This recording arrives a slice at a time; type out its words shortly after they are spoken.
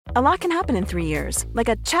A lot can happen in 3 years, like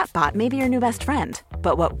a chatbot may be your new best friend.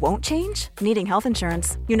 But what won't change? Needing health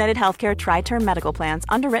insurance. United Healthcare Tri-Term Medical Plans,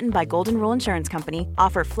 underwritten by Golden Rule Insurance Company,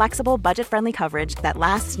 offer flexible, budget-friendly coverage that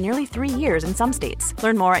lasts nearly 3 years in some states.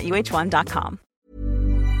 Learn more at uh1.com.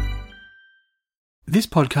 This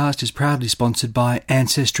podcast is proudly sponsored by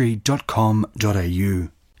Ancestry.com.au.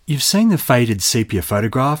 You've seen the faded sepia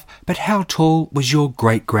photograph, but how tall was your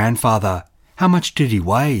great-grandfather? How much did he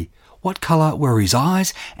weigh? What colour were his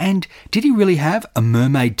eyes? And did he really have a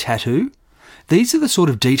mermaid tattoo? These are the sort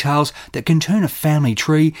of details that can turn a family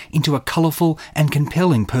tree into a colourful and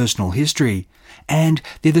compelling personal history. And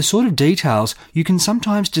they're the sort of details you can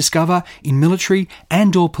sometimes discover in military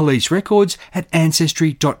and/or police records at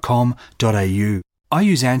Ancestry.com.au. I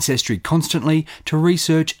use Ancestry constantly to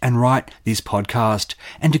research and write this podcast,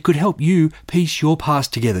 and it could help you piece your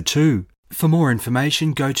past together too. For more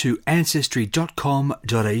information, go to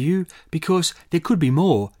Ancestry.com.au because there could be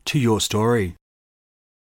more to your story.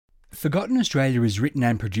 Forgotten Australia is written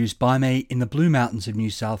and produced by me in the Blue Mountains of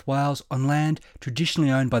New South Wales on land traditionally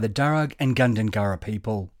owned by the Darug and Gundungurra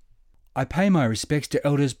people. I pay my respects to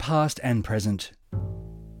elders past and present.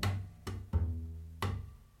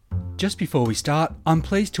 Just before we start, I'm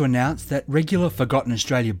pleased to announce that regular Forgotten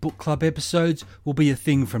Australia Book Club episodes will be a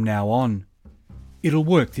thing from now on. It'll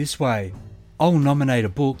work this way. I'll nominate a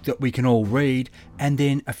book that we can all read, and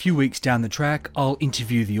then a few weeks down the track, I'll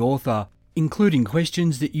interview the author, including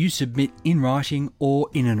questions that you submit in writing or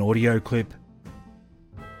in an audio clip.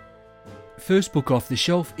 First book off the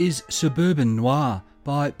shelf is Suburban Noir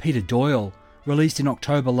by Peter Doyle, released in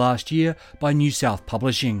October last year by New South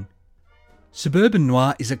Publishing. Suburban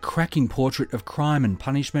Noir is a cracking portrait of crime and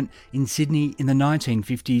punishment in Sydney in the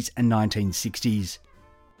 1950s and 1960s.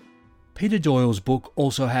 Peter Doyle's book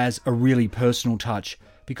also has a really personal touch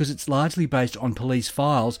because it's largely based on police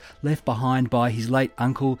files left behind by his late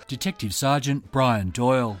uncle, Detective Sergeant Brian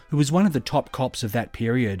Doyle, who was one of the top cops of that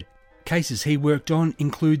period. Cases he worked on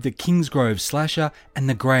include the Kingsgrove slasher and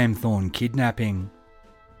the Graham Thorne kidnapping.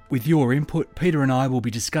 With your input, Peter and I will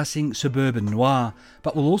be discussing Suburban Noir,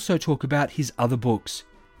 but we'll also talk about his other books.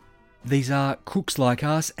 These are Crooks Like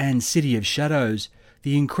Us and City of Shadows,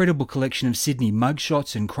 the incredible collection of Sydney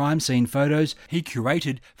mugshots and crime scene photos he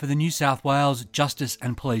curated for the New South Wales Justice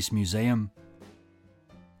and Police Museum.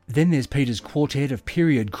 Then there's Peter's quartet of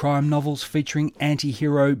period crime novels featuring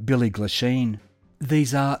anti-hero Billy Glasheen.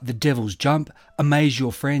 These are The Devil's Jump, Amaze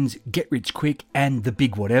Your Friends, Get Rich Quick and The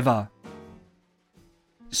Big Whatever.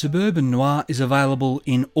 Suburban Noir is available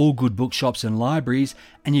in all good bookshops and libraries,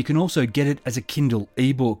 and you can also get it as a Kindle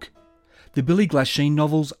ebook. The Billy Glasheen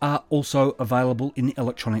novels are also available in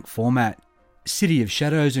electronic format. City of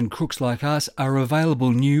Shadows and Crooks Like Us are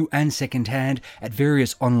available new and second-hand at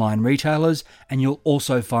various online retailers, and you'll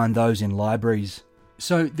also find those in libraries.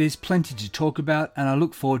 So there's plenty to talk about, and I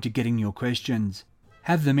look forward to getting your questions.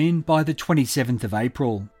 Have them in by the 27th of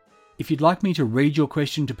April. If you'd like me to read your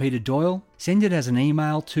question to Peter Doyle, send it as an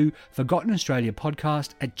email to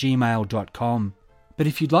forgottenaustraliapodcast@gmail.com. But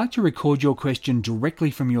if you'd like to record your question directly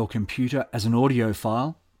from your computer as an audio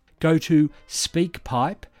file, go to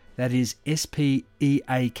SpeakPipe, that is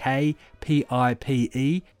SpeakPipe,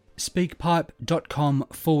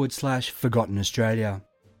 speakpipe.com/Forgotten Australia.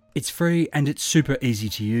 It's free and it's super easy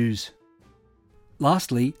to use.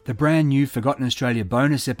 Lastly, the brand new Forgotten Australia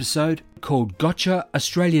bonus episode called Gotcha,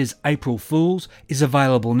 Australia's April Fools is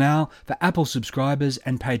available now for Apple subscribers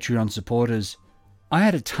and Patreon supporters. I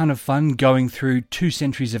had a ton of fun going through 2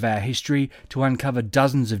 centuries of our history to uncover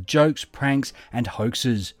dozens of jokes, pranks and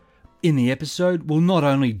hoaxes. In the episode, we'll not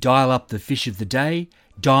only dial up the fish of the day,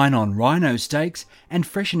 dine on rhino steaks and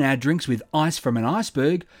freshen our drinks with ice from an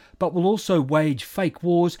iceberg, but we'll also wage fake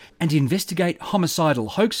wars and investigate homicidal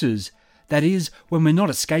hoaxes. That is, when we're not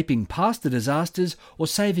escaping past the disasters or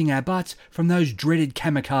saving our butts from those dreaded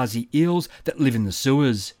kamikaze eels that live in the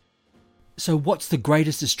sewers. So what's the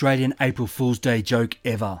greatest Australian April Fool's Day joke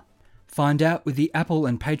ever? Find out with the Apple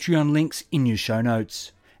and Patreon links in your show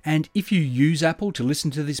notes. And if you use Apple to listen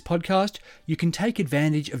to this podcast, you can take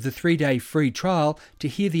advantage of the 3-day free trial to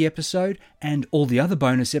hear the episode and all the other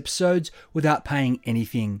bonus episodes without paying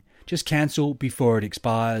anything. Just cancel before it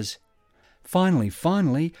expires.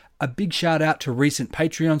 Finally, a big shout out to recent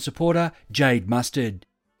Patreon supporter Jade Mustard.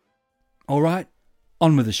 Alright,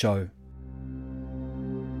 on with the show.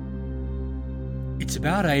 It's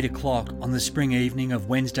about 8 o'clock on the spring evening of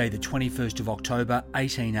Wednesday the 21st of October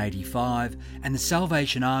 1885 and the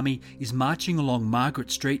Salvation Army is marching along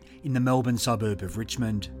Margaret Street in the Melbourne suburb of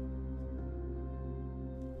Richmond.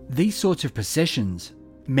 These sorts of processions,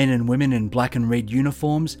 men and women in black and red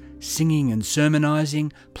uniforms, singing and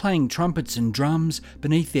sermonising, playing trumpets and drums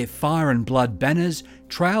beneath their fire and blood banners,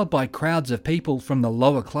 trailed by crowds of people from the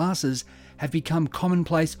lower classes, have become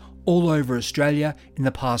commonplace all over Australia in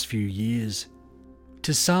the past few years.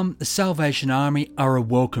 To some, the Salvation Army are a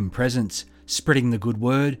welcome presence, spreading the good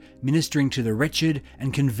word, ministering to the wretched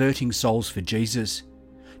and converting souls for Jesus.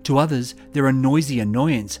 To others, they're a noisy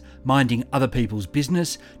annoyance, minding other people's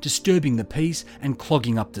business, disturbing the peace and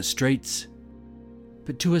clogging up the streets.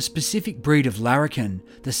 But to a specific breed of larrikin,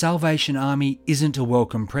 the Salvation Army isn't a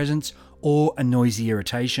welcome presence or a noisy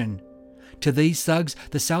irritation. To these thugs,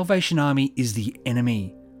 the Salvation Army is the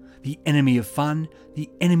enemy of fun, the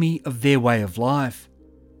enemy of their way of life.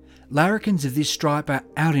 Larrikins of this stripe are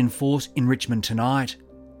out in force in Richmond tonight.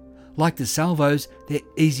 Like the salvos, they're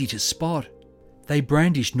easy to spot. They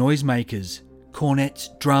brandish noisemakers, cornets,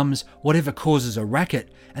 drums, whatever causes a racket,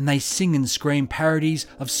 and they sing and scream parodies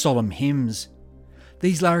of solemn hymns.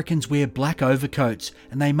 These larrikins wear black overcoats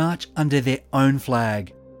and they march under their own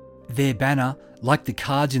flag. Their banner, like the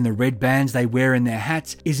cards in the red bands they wear in their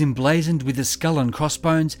hats, is emblazoned with the skull and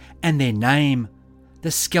crossbones and their name,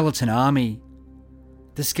 the Skeleton Army.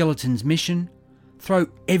 The Skeleton's mission? Throw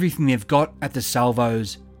everything they've got at the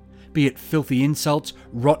salvos, be it filthy insults,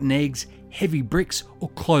 rotten eggs, heavy bricks or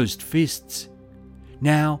closed fists.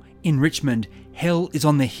 Now, in Richmond, hell is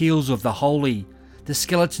on the heels of the Holy, the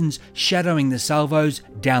Skeletons shadowing the salvos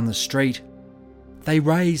down the street. They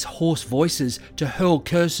raise hoarse voices to hurl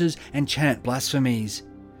curses and chant blasphemies.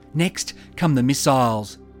 Next come the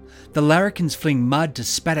missiles. The larrikins fling mud to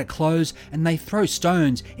spatter clothes and they throw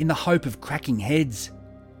stones in the hope of cracking heads.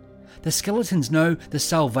 The Skeletons know the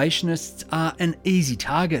Salvationists are an easy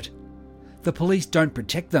target. The police don't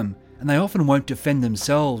protect them and they often won't defend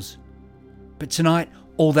themselves. But tonight,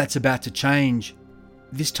 all that's about to change.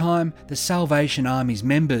 This time, the Salvation Army's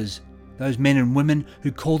members, those men and women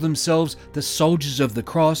who call themselves the Soldiers of the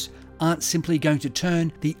Cross, aren't simply going to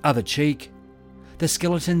turn the other cheek. The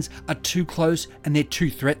Skeletons are too close and they're too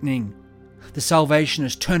threatening. The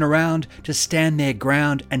Salvationists turn around to stand their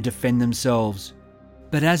ground and defend themselves.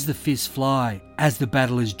 But as the fists fly, as the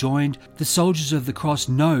battle is joined, the Soldiers of the Cross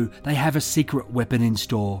know they have a secret weapon in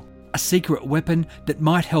store. A secret weapon that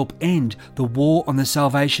might help end the war on the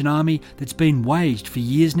Salvation Army that's been waged for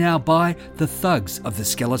years now by the thugs of the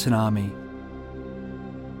Skeleton Army.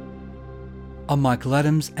 I'm Michael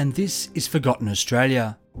Adams and this is Forgotten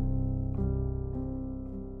Australia.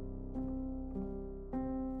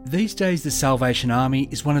 These days the Salvation Army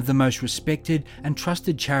is one of the most respected and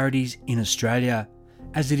trusted charities in Australia,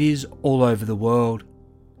 as it is all over the world.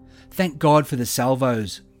 Thank God for the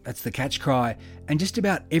salvos, that's the catch cry, and just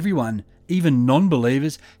about everyone, even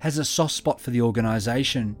non-believers, has a soft spot for the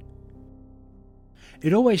organisation.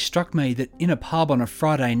 It always struck me that in a pub on a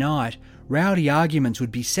Friday night, rowdy arguments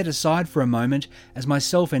would be set aside for a moment as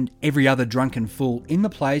myself and every other drunken fool in the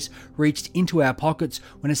place reached into our pockets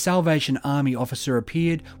when a Salvation Army officer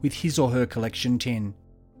appeared with his or her collection tin.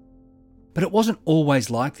 But it wasn't always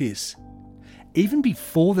like this. Even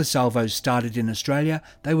before the salvos started in Australia,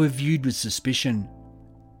 they were viewed with suspicion.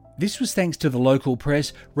 This was thanks to the local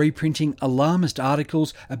press reprinting alarmist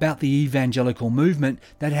articles about the evangelical movement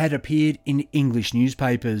that had appeared in English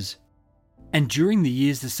newspapers. And during the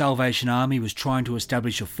years the Salvation Army was trying to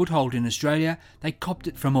establish a foothold in Australia, they copped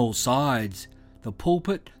it from all sides: the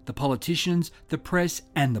pulpit, the politicians, the press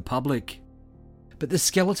and the public. But the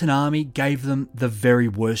Skeleton Army gave them the very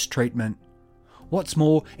worst treatment. What's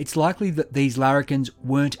more, it's likely that these larrikins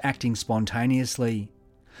weren't acting spontaneously.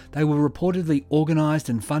 They were reportedly organised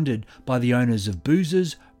and funded by the owners of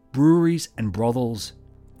boozers, breweries and brothels.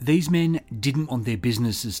 These men didn't want their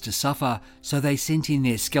businesses to suffer, so they sent in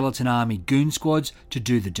their Skeleton Army goon squads to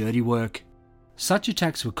do the dirty work. Such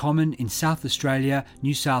attacks were common in South Australia,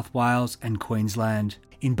 New South Wales and Queensland,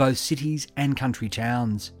 in both cities and country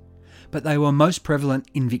towns. But they were most prevalent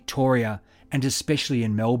in Victoria, and especially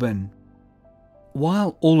in Melbourne.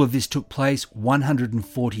 While all of this took place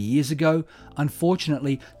 140 years ago,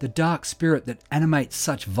 unfortunately the dark spirit that animates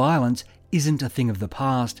such violence isn't a thing of the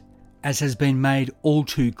past, as has been made all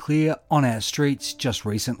too clear on our streets just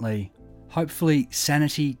recently. Hopefully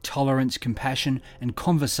sanity, tolerance, compassion and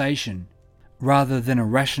conversation, rather than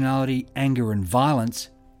irrationality, anger and violence,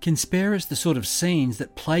 can spare us the sort of scenes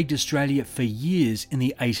that plagued Australia for years in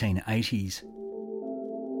the 1880s.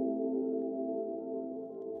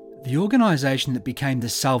 The organisation that became the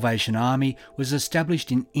Salvation Army was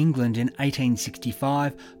established in England in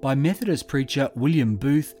 1865 by Methodist preacher William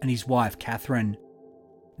Booth and his wife Catherine.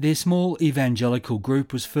 Their small evangelical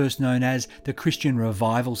group was first known as the Christian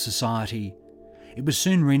Revival Society. It was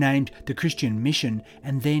soon renamed the Christian Mission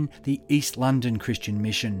and then the East London Christian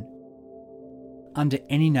Mission. Under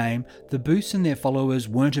any name, the Booths and their followers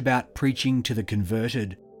weren't about preaching to the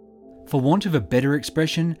converted. For want of a better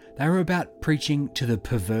expression, they were about preaching to the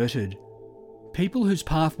perverted. People whose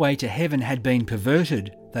pathway to heaven had been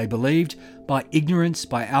perverted, they believed, by ignorance,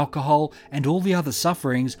 by alcohol, and all the other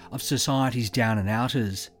sufferings of society's down and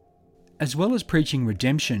outers. As well as preaching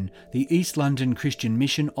redemption, the East London Christian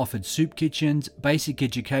Mission offered soup kitchens, basic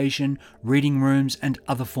education, reading rooms, and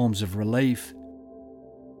other forms of relief.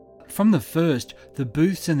 From the first, the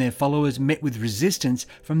Booths and their followers met with resistance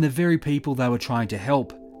from the very people they were trying to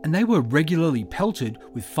help, and they were regularly pelted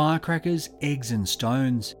with firecrackers, eggs and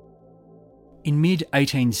stones. In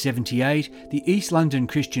mid-1878, the East London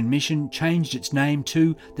Christian Mission changed its name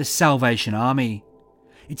to the Salvation Army.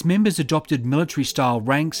 Its members adopted military-style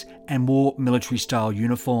ranks and wore military-style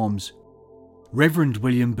uniforms. Reverend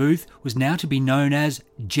William Booth was now to be known as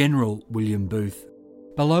General William Booth.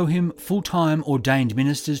 Below him, full-time ordained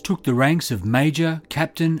ministers took the ranks of Major,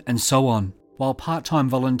 Captain and so on, while part-time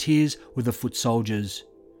volunteers were the foot soldiers.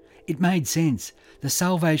 It made sense. The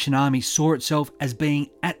Salvation Army saw itself as being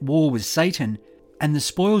at war with Satan, and the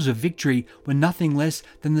spoils of victory were nothing less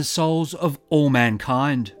than the souls of all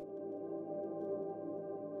mankind.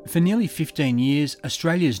 For nearly 15 years,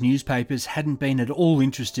 Australia's newspapers hadn't been at all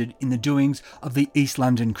interested in the doings of the East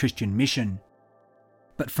London Christian Mission.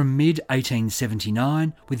 But from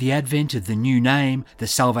mid-1879, with the advent of the new name, the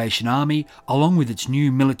Salvation Army, along with its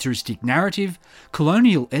new militaristic narrative,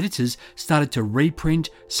 colonial editors started to reprint,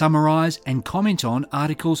 summarise and comment on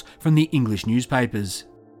articles from the English newspapers.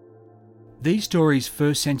 These stories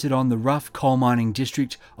first centred on the rough coal mining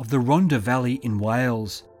district of the Rhondda Valley in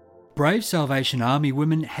Wales. Brave Salvation Army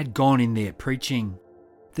women had gone in there preaching.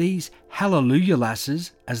 These Hallelujah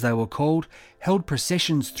lasses, as they were called, held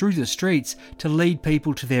processions through the streets to lead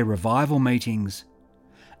people to their revival meetings.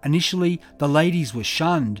 Initially, the ladies were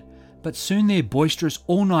shunned, but soon their boisterous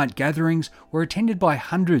all-night gatherings were attended by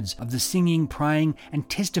hundreds of the singing, praying and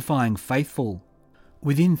testifying faithful.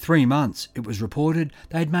 Within 3 months, it was reported,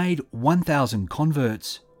 they had made 1,000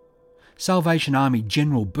 converts. Salvation Army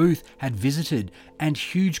General Booth had visited, and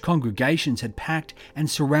huge congregations had packed and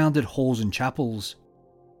surrounded halls and chapels.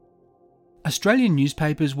 Australian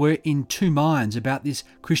newspapers were in two minds about this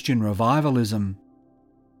Christian revivalism.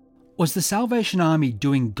 Was the Salvation Army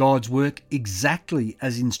doing God's work exactly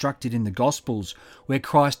as instructed in the Gospels, where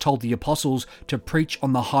Christ told the apostles to preach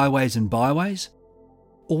on the highways and byways?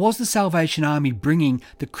 Or was the Salvation Army bringing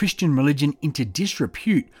the Christian religion into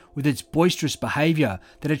disrepute with its boisterous behaviour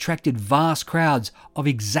that attracted vast crowds of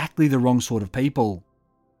exactly the wrong sort of people?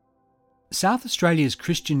 South Australia's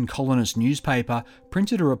Christian colonist newspaper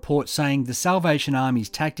printed a report saying the Salvation Army's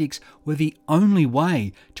tactics were the only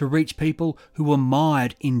way to reach people who were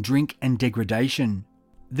mired in drink and degradation.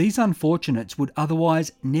 These unfortunates would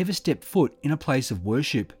otherwise never step foot in a place of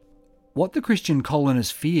worship. What the Christian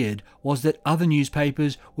colonists feared was that other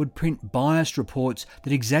newspapers would print biased reports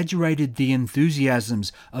that exaggerated the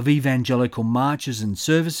enthusiasms of evangelical marches and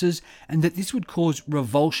services, and that this would cause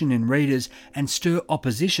revulsion in readers and stir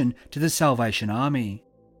opposition to the Salvation Army.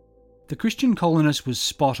 The Christian colonist was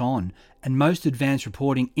spot on, and most advanced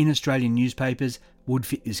reporting in Australian newspapers would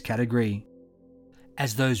fit this category.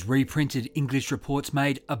 As those reprinted English reports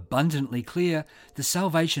made abundantly clear, the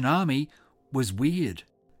Salvation Army was weird.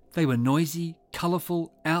 They were noisy,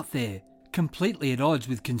 colourful, out there, completely at odds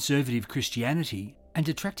with conservative Christianity, and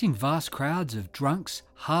attracting vast crowds of drunks,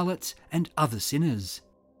 harlots and other sinners.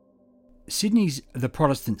 Sydney's The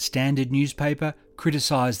Protestant Standard newspaper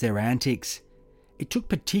criticised their antics. It took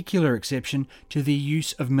particular exception to the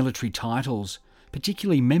use of military titles,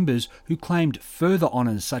 particularly members who claimed further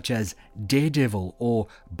honours such as Daredevil or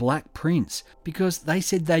Black Prince, because they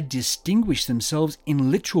said they'd distinguished themselves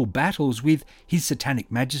in literal battles with His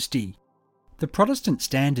Satanic Majesty. The Protestant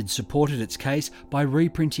Standard supported its case by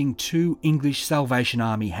reprinting 2 English Salvation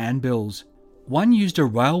Army handbills. One used a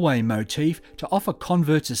railway motif to offer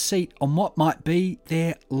converts a seat on what might be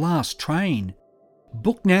their last train.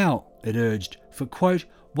 "Book now," it urged, for, quote,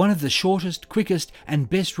 "one of the shortest, quickest and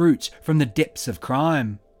best routes from the depths of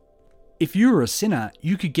crime." If you were a sinner,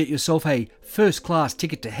 you could get yourself a first-class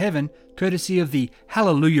ticket to heaven, courtesy of the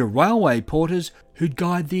Hallelujah Railway porters who'd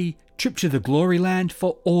guide the trip to the glory land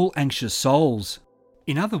for all anxious souls.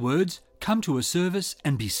 In other words, come to a service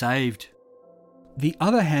and be saved. The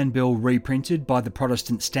other handbill reprinted by the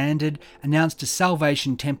Protestant Standard announced a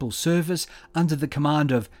Salvation Temple service under the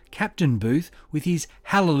command of Captain Booth with his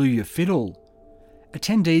Hallelujah Fiddle.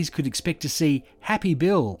 Attendees could expect to see Happy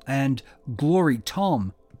Bill and Glory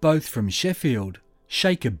Tom, both from Sheffield.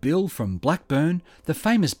 Shaker Bill from Blackburn, the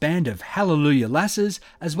famous band of Hallelujah Lasses,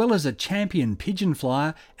 as well as a champion pigeon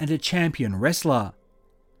flyer and a champion wrestler.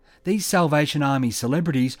 These Salvation Army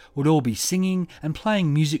celebrities would all be singing and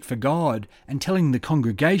playing music for God and telling the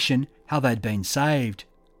congregation how they'd been saved.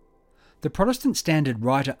 The Protestant Standard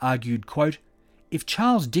writer argued, quote, "If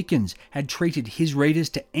Charles Dickens had treated his readers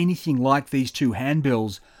to anything like these two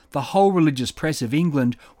handbills, the whole religious press of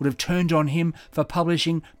England would have turned on him for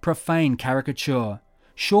publishing profane caricature.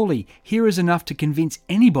 Surely here is enough to convince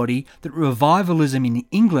anybody that revivalism in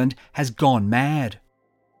England has gone mad."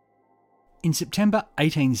 In September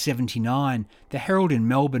 1879, the Herald in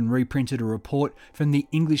Melbourne reprinted a report from the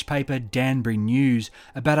English paper Danbury News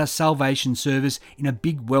about a salvation service in a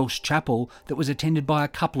big Welsh chapel that was attended by a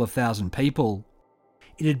couple of thousand people.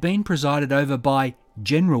 It had been presided over by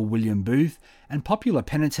General William Booth, and popular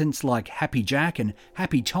penitents like Happy Jack and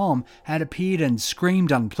Happy Tom had appeared and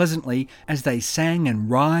screamed unpleasantly as they sang and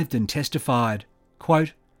writhed and testified.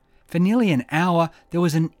 Quote, "For nearly an hour there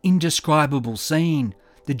was an indescribable scene.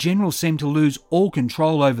 The General seemed to lose all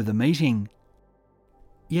control over the meeting."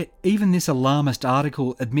 Yet even this alarmist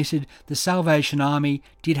article admitted the Salvation Army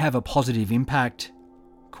did have a positive impact.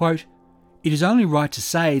 Quote, "It is only right to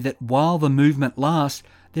say that while the movement lasts,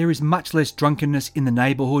 there is much less drunkenness in the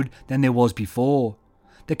neighbourhood than there was before.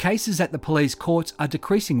 The cases at the police courts are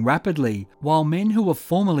decreasing rapidly, while men who were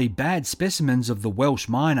formerly bad specimens of the Welsh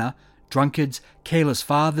miner, drunkards, careless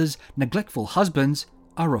fathers, neglectful husbands,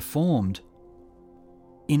 are reformed."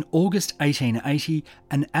 In August 1880,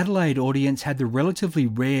 an Adelaide audience had the relatively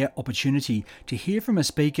rare opportunity to hear from a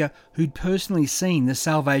speaker who'd personally seen the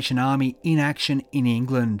Salvation Army in action in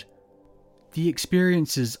England. The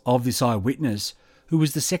experiences of this eyewitness, who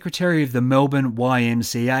was the secretary of the Melbourne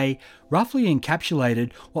YMCA, roughly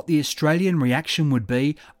encapsulated what the Australian reaction would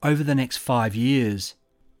be over the next 5 years.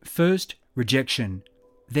 First, rejection,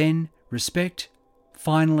 then respect,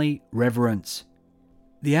 finally reverence.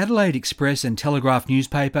 The Adelaide Express and Telegraph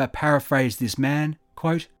newspaper paraphrased this man,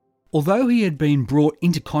 quote, "Although he had been brought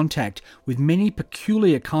into contact with many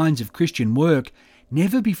peculiar kinds of Christian work,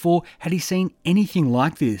 never before had he seen anything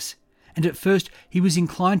like this, and at first he was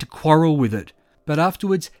inclined to quarrel with it, but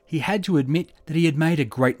afterwards he had to admit that he had made a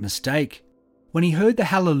great mistake. When he heard the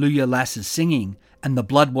Hallelujah Lasses singing and the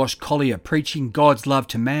blood-washed collier preaching God's love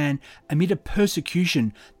to man amid a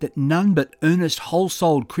persecution that none but earnest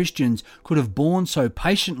whole-souled Christians could have borne so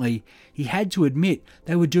patiently, he had to admit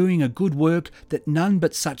they were doing a good work that none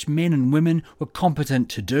but such men and women were competent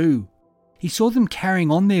to do. He saw them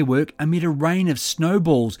carrying on their work amid a rain of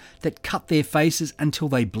snowballs that cut their faces until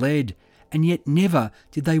they bled, and yet never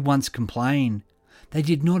did they once complain. They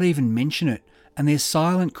did not even mention it, and their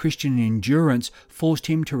silent Christian endurance forced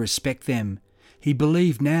him to respect them. He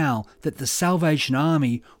believed now that the Salvation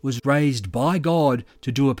Army was raised by God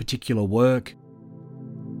to do a particular work.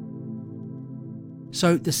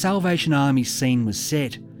 So the Salvation Army scene was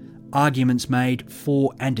set, arguments made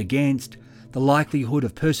for and against, the likelihood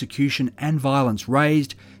of persecution and violence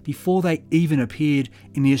raised before they even appeared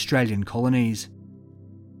in the Australian colonies.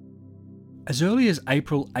 As early as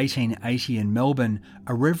April 1880 in Melbourne,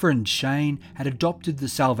 a Reverend Shane had adopted the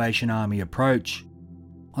Salvation Army approach.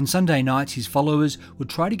 On Sunday nights, his followers would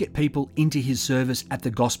try to get people into his service at the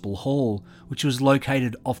Gospel Hall, which was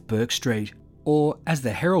located off Bourke Street, or, as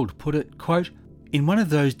the Herald put it, quote, "in one of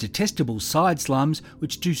those detestable side slums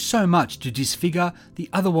which do so much to disfigure the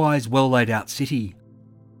otherwise well-laid-out city."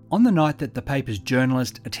 On the night that the paper's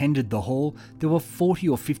journalist attended the hall, there were 40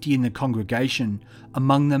 or 50 in the congregation,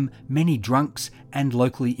 among them many drunks and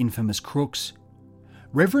locally infamous crooks.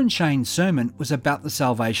 Reverend Shane's sermon was about the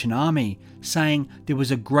Salvation Army, saying there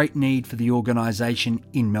was a great need for the organisation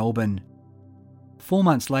in Melbourne. 4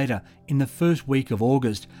 months later, in the first week of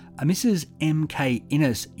August, a Mrs. M.K.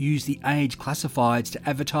 Innes used the Age classifieds to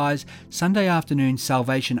advertise Sunday afternoon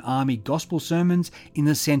Salvation Army gospel sermons in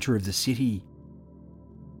the centre of the city.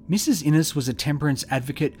 Mrs. Innes was a temperance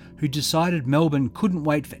advocate who decided Melbourne couldn't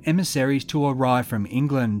wait for emissaries to arrive from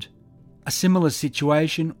England. A similar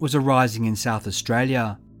situation was arising in South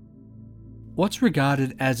Australia. What's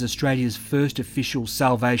regarded as Australia's first official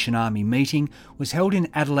Salvation Army meeting was held in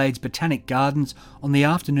Adelaide's Botanic Gardens on the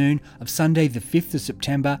afternoon of Sunday the 5th of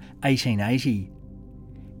September 1880.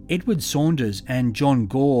 Edward Saunders and John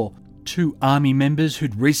Gore, two army members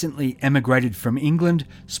who'd recently emigrated from England,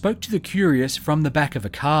 spoke to the curious from the back of a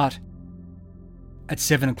cart. At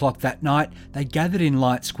 7 o'clock that night, they gathered in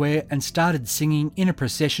Light Square and started singing in a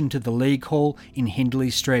procession to the League Hall in Hindley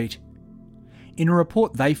Street. In a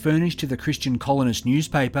report they furnished to the Christian Colonist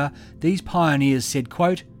newspaper, these pioneers said,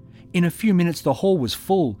 quote, "In a few minutes the hall was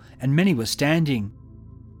full and many were standing.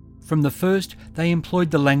 From the first, they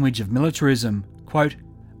employed the language of militarism. Quote,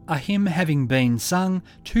 "A hymn having been sung,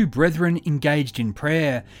 two brethren engaged in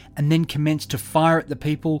prayer, and then commenced to fire at the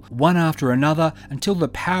people, one after another, until the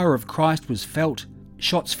power of Christ was felt.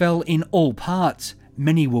 Shots fell in all parts,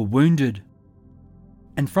 many were wounded."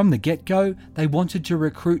 And from the get-go, they wanted to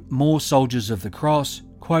recruit more soldiers of the cross.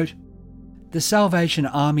 Quote, "The Salvation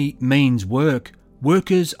Army means work.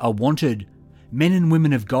 Workers are wanted. Men and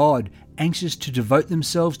women of God, anxious to devote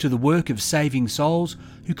themselves to the work of saving souls,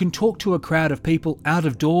 who can talk to a crowd of people out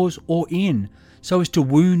of doors or in, so as to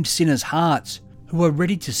wound sinners' hearts, who are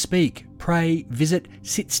ready to speak, pray, visit,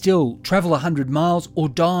 sit still, travel 100 miles, or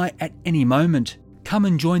die at any moment. Come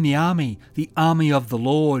and join the army of the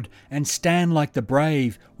Lord, and stand like the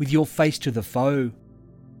brave, with your face to the foe."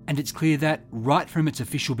 And it's clear that, right from its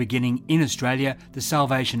official beginning in Australia, the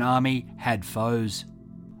Salvation Army had foes.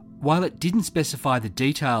 While it didn't specify the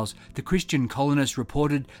details, the Christian colonists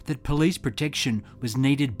reported that police protection was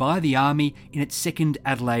needed by the army in its second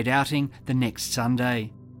Adelaide outing the next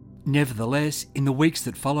Sunday. Nevertheless, in the weeks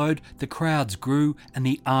that followed, the crowds grew and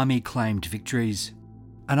the army claimed victories.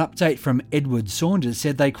 An update from Edward Saunders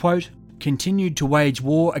said they, quote, "continued to wage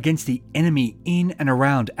war against the enemy in and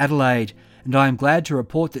around Adelaide, and I am glad to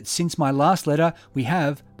report that since my last letter we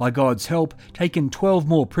have, by God's help, taken 12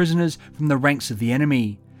 more prisoners from the ranks of the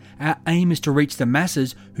enemy. Our aim is to reach the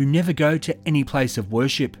masses who never go to any place of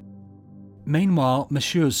worship." Meanwhile,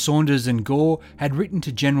 Messrs Saunders and Gore had written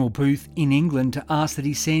to General Booth in England to ask that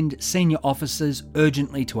he send senior officers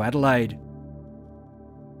urgently to Adelaide.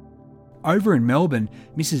 Over in Melbourne,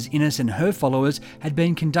 Mrs Innes and her followers had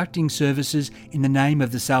been conducting services in the name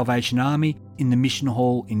of the Salvation Army in the Mission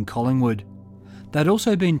Hall in Collingwood. They'd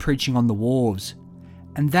also been preaching on the wharves,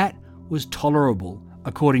 and that was tolerable,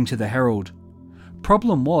 according to the Herald.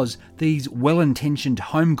 Problem was, these well-intentioned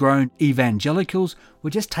homegrown evangelicals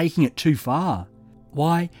were just taking it too far.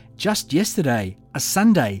 Why, just yesterday, a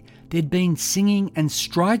Sunday, there'd been singing and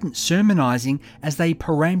strident sermonising as they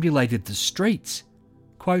perambulated the streets.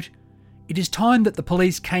 Quote, "It is time that the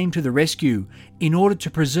police came to the rescue in order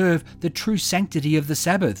to preserve the true sanctity of the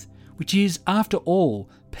Sabbath, which is, after all,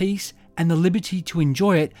 peace and the liberty to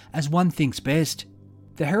enjoy it as one thinks best."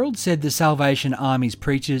 The Herald said the Salvation Army's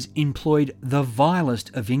preachers employed the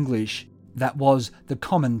vilest of English, that was, the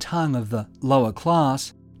common tongue of the lower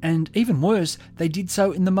class, and even worse, they did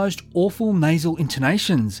so in the most awful nasal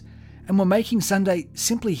intonations, and were making Sunday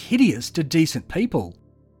simply hideous to decent people.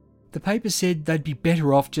 The paper said they'd be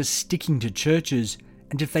better off just sticking to churches,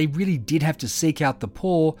 and if they really did have to seek out the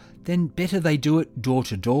poor, then better they do it door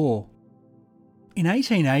to door. In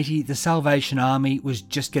 1880, the Salvation Army was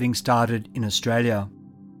just getting started in Australia.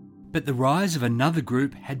 But the rise of another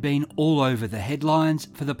group had been all over the headlines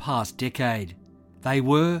for the past decade. They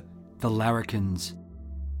were the Larrikins.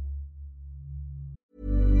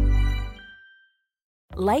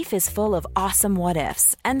 Life is full of awesome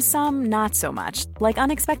what-ifs, and some not so much, like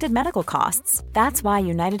unexpected medical costs. That's why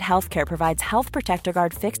United Healthcare provides Health Protector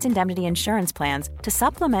Guard fixed indemnity insurance plans to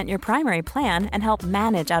supplement your primary plan and help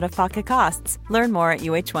manage out-of-pocket costs. Learn more at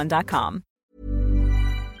uh1.com.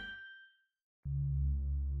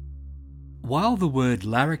 While the word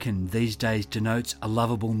larrikin these days denotes a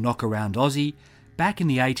lovable knock-around Aussie, back in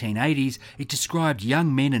the 1880s it described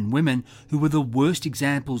young men and women who were the worst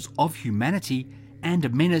examples of humanity and a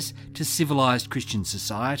menace to civilised Christian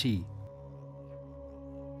society.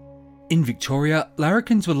 In Victoria,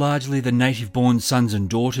 larrikins were largely the native-born sons and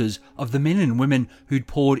daughters of the men and women who'd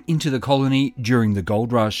poured into the colony during the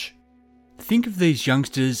gold rush. Think of these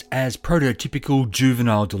youngsters as prototypical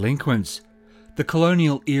juvenile delinquents, the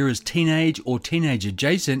colonial era's teenage or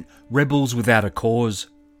teenage-adjacent rebels without a cause.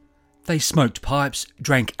 They smoked pipes,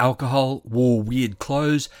 drank alcohol, wore weird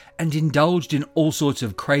clothes, and indulged in all sorts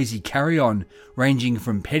of crazy carry-on, ranging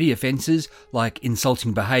from petty offences like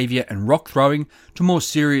insulting behaviour and rock throwing to more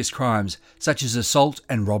serious crimes such as assault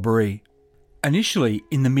and robbery. Initially,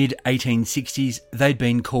 in the mid-1860s, they'd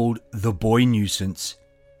been called the boy nuisance.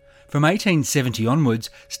 From 1870 onwards,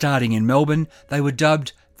 starting in Melbourne, they were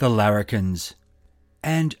dubbed the Larrikins.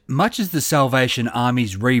 And much as the Salvation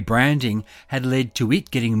Army's rebranding had led to it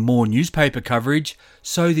getting more newspaper coverage,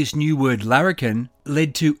 so this new word larrikin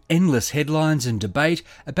led to endless headlines and debate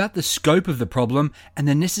about the scope of the problem and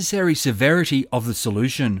the necessary severity of the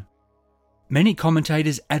solution. Many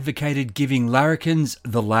commentators advocated giving larrikins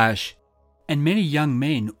the lash, and many young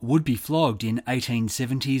men would be flogged in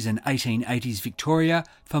 1870s and 1880s Victoria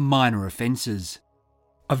for minor offences.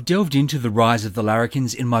 I've delved into the rise of the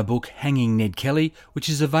larrikins in my book Hanging Ned Kelly, which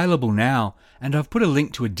is available now, and I've put a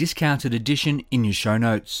link to a discounted edition in your show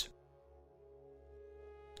notes.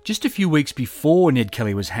 Just a few weeks before Ned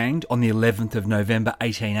Kelly was hanged on the 11th of November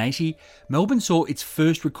 1880, Melbourne saw its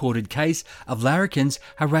first recorded case of larrikins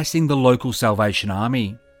harassing the local Salvation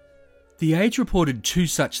Army. The Age reported 2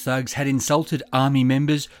 such thugs had insulted army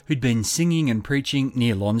members who'd been singing and preaching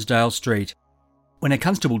near Lonsdale Street. When a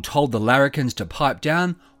constable told the larrikins to pipe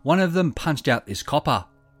down, one of them punched out this copper.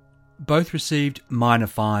 Both received minor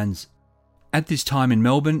fines. At this time in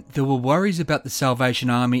Melbourne, there were worries about the Salvation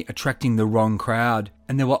Army attracting the wrong crowd,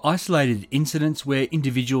 and there were isolated incidents where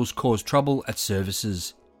individuals caused trouble at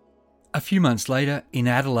services. A few months later, in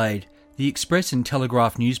Adelaide, the Express and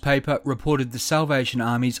Telegraph newspaper reported the Salvation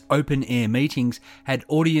Army's open-air meetings had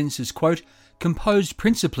audiences, quote, composed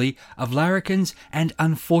principally of larrikins and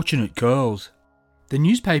unfortunate girls. The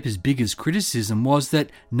newspaper's biggest criticism was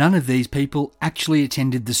that none of these people actually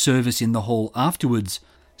attended the service in the hall afterwards,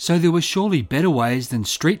 so there were surely better ways than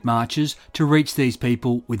street marches to reach these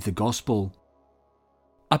people with the gospel.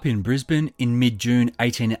 Up in Brisbane in mid-June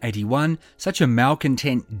 1881, such a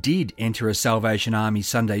malcontent did enter a Salvation Army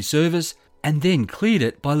Sunday service and then cleared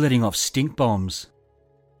it by letting off stink bombs.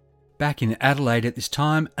 Back in Adelaide at this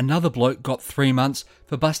time, another bloke got 3 months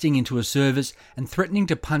for busting into a service and threatening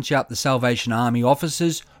to punch out the Salvation Army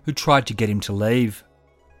officers who tried to get him to leave.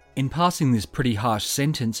 In passing this pretty harsh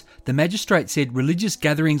sentence, the magistrate said religious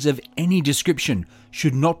gatherings of any description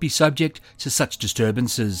should not be subject to such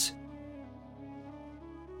disturbances.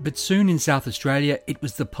 But soon in South Australia, it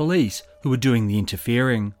was the police who were doing the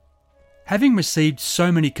interfering. Having received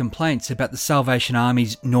so many complaints about the Salvation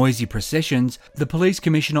Army's noisy processions, the police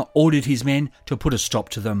commissioner ordered his men to put a stop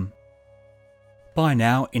to them. By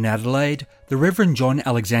now, in Adelaide, the Reverend John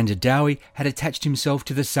Alexander Dowie had attached himself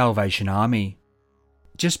to the Salvation Army.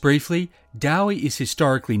 Just briefly, Dowie is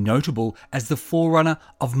historically notable as the forerunner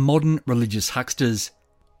of modern religious hucksters.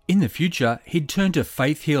 In the future, he'd turn to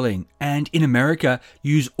faith healing and, in America,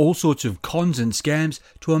 use all sorts of cons and scams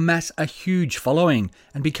to amass a huge following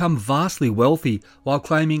and become vastly wealthy while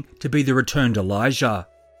claiming to be the returned Elijah.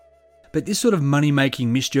 But this sort of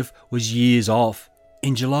money-making mischief was years off.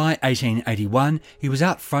 In July 1881, he was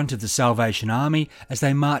out front of the Salvation Army as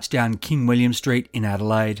they marched down King William Street in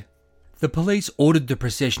Adelaide. The police ordered the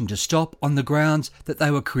procession to stop on the grounds that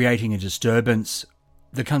they were creating a disturbance.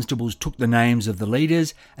 The constables took the names of the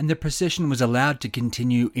leaders and the procession was allowed to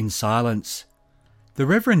continue in silence. The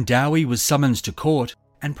Reverend Dowie was summoned to court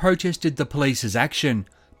and protested the police's action,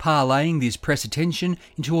 parlaying this press attention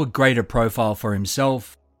into a greater profile for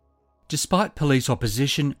himself. Despite police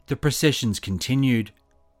opposition, the processions continued.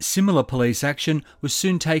 Similar police action was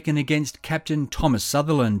soon taken against Captain Thomas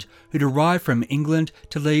Sutherland, who'd arrived from England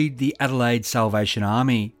to lead the Adelaide Salvation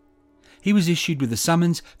Army. He was issued with a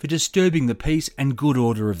summons for disturbing the peace and good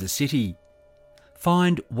order of the city.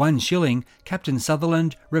 Fined 1 shilling, Captain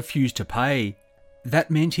Sutherland refused to pay.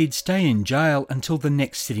 That meant he'd stay in jail until the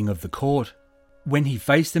next sitting of the court. When he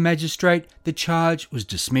faced the magistrate, the charge was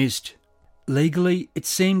dismissed. Legally, it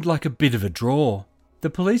seemed like a bit of a draw. The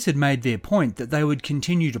police had made their point that they would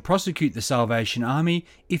continue to prosecute the Salvation Army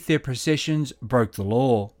if their processions broke the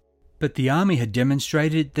law. But the army had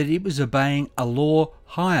demonstrated that it was obeying a law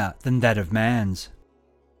higher than that of man's.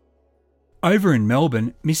 Over in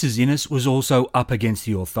Melbourne, Mrs. Innes was also up against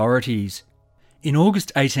the authorities. In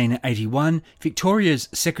August 1881, Victoria's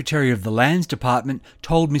Secretary of the Lands Department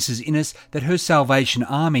told Mrs. Innes that her Salvation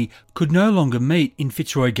Army could no longer meet in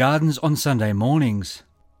Fitzroy Gardens on Sunday mornings.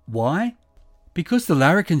 Why? Because the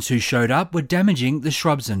larrikins who showed up were damaging the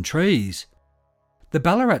shrubs and trees. The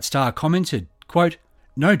Ballarat Star commented, quote,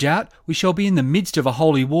 "No doubt we shall be in the midst of a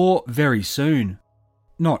holy war very soon."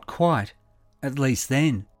 Not quite, at least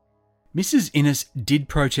then. Mrs. Innes did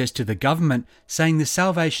protest to the government, saying the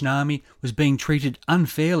Salvation Army was being treated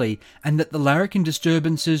unfairly and that the larrikin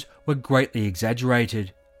disturbances were greatly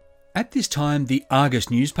exaggerated. At this time, the Argus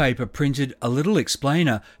newspaper printed a little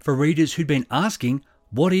explainer for readers who'd been asking,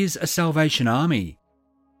 what is a Salvation Army?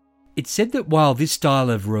 It said that while this style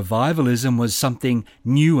of revivalism was something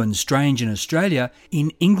new and strange in Australia,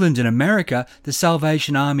 in England and America, the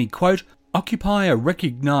Salvation Army, quote, occupy a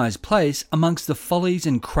recognised place amongst the follies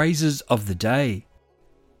and crazes of the day.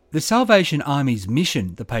 The Salvation Army's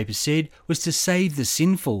mission, the paper said, was to save the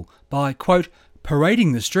sinful by, quote,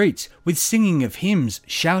 parading the streets with singing of hymns,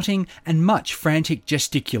 shouting and much frantic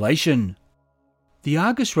gesticulation. The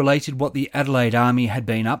Argus related what the Adelaide Army had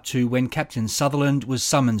been up to when Captain Sutherland was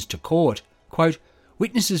summoned to court. Quote,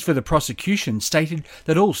 witnesses for the prosecution stated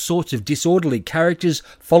that all sorts of disorderly characters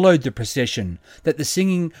followed the procession, that the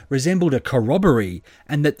singing resembled a corroboree,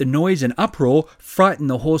 and that the noise and uproar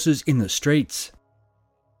frightened the horses in the streets.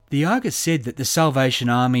 The Argus said that the Salvation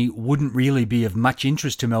Army wouldn't really be of much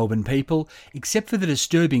interest to Melbourne people, except for the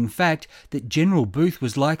disturbing fact that General Booth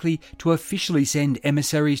was likely to officially send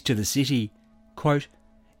emissaries to the city. Quote,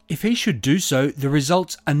 "If he should do so, the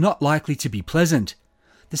results are not likely to be pleasant.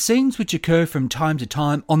 The scenes which occur from time to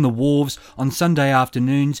time on the wharves on Sunday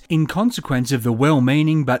afternoons in consequence of the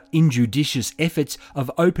well-meaning but injudicious efforts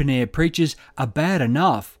of open-air preachers are bad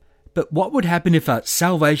enough. But what would happen if a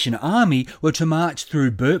Salvation Army were to march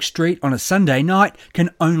through Bourke Street on a Sunday night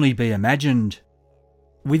can only be imagined."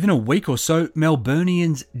 Within a week or so,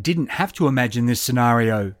 Melburnians didn't have to imagine this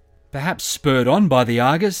scenario. Perhaps spurred on by the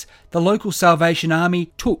Argus, the local Salvation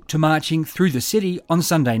Army took to marching through the city on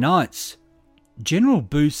Sunday nights. General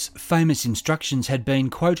Booth's famous instructions had been,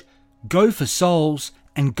 quote, "Go for souls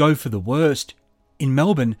and go for the worst." In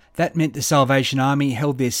Melbourne, that meant the Salvation Army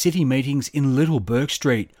held their city meetings in Little Bourke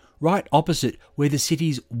Street, right opposite where the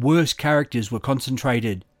city's worst characters were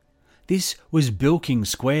concentrated. This was Bilking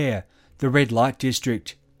Square, the red light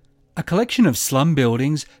district. A collection of slum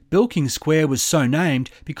buildings, Bilking Square was so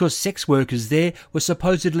named because sex workers there were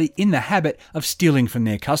supposedly in the habit of stealing from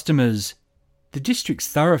their customers. The district's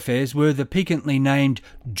thoroughfares were the piquantly named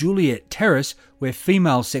Juliet Terrace, where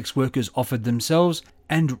female sex workers offered themselves,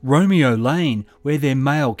 and Romeo Lane, where their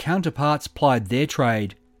male counterparts plied their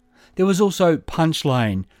trade. There was also Punch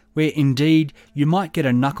Lane, where indeed you might get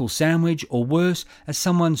a knuckle sandwich or worse as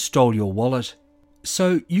someone stole your wallet.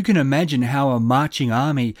 So you can imagine how a marching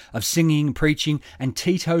army of singing, preaching and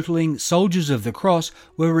teetotaling soldiers of the cross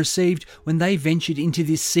were received when they ventured into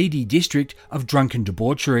this seedy district of drunken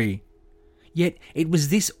debauchery. Yet it was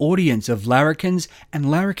this audience of larrikins and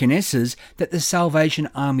larrikinesses that the Salvation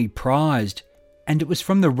Army prized, and it was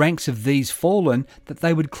from the ranks of these fallen that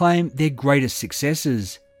they would claim their greatest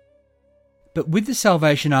successes. But with the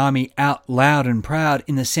Salvation Army out loud and proud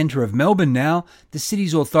in the centre of Melbourne now, the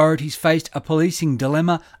city's authorities faced a policing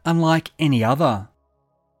dilemma unlike any other.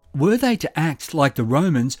 Were they to act like the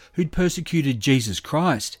Romans who'd persecuted Jesus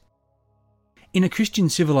Christ? In a Christian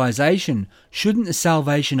civilization, shouldn't the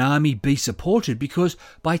Salvation Army be supported because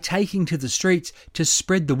by taking to the streets to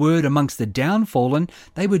spread the word amongst the downfallen,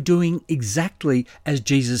 they were doing exactly as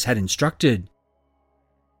Jesus had instructed?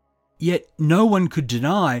 Yet no one could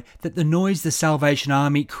deny that the noise the Salvation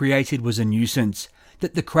Army created was a nuisance,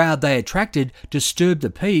 that the crowd they attracted disturbed the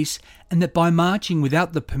peace, and that by marching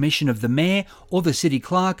without the permission of the mayor or the city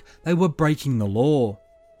clerk, they were breaking the law.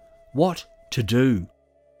 What to do?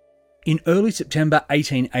 In early September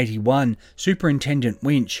 1881, Superintendent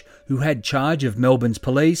Winch, who had charge of Melbourne's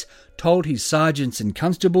police, told his sergeants and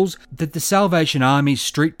constables that the Salvation Army's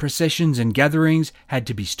street processions and gatherings had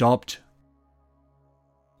to be stopped.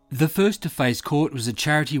 The first to face court was a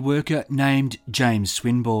charity worker named James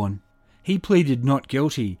Swinburne. He pleaded not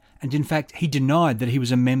guilty, and in fact he denied that he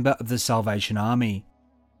was a member of the Salvation Army.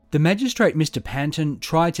 The magistrate Mr. Panton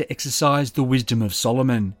tried to exercise the wisdom of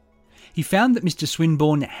Solomon. He found that Mr.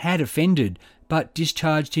 Swinburne had offended, but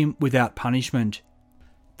discharged him without punishment.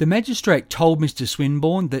 The magistrate told Mr.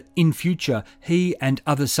 Swinburne that in future he and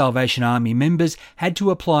other Salvation Army members had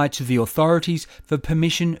to apply to the authorities for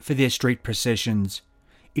permission for their street processions.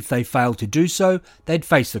 If they failed to do so, they'd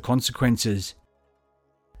face the consequences.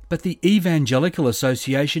 But the Evangelical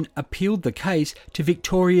Association appealed the case to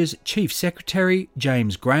Victoria's Chief Secretary,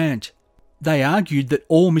 James Grant. They argued that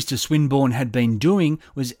all Mr. Swinburne had been doing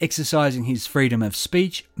was exercising his freedom of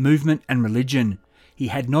speech, movement and religion. He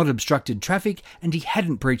had not obstructed traffic and he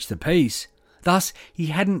hadn't breached the peace. Thus, he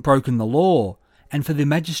hadn't broken the law, and for the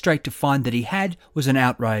magistrate to find that he had was an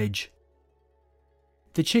outrage.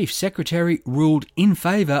 The Chief Secretary ruled in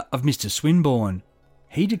favour of Mr. Swinburne.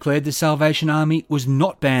 He declared the Salvation Army was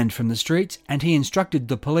not banned from the streets, and he instructed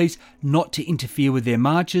the police not to interfere with their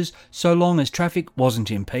marches so long as traffic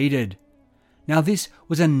wasn't impeded. Now this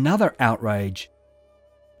was another outrage.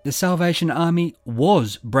 The Salvation Army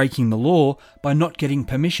was breaking the law by not getting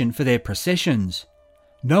permission for their processions.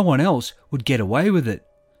 No one else would get away with it.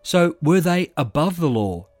 So were they above the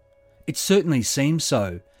law? It certainly seemed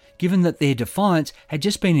so, given that their defiance had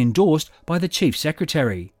just been endorsed by the Chief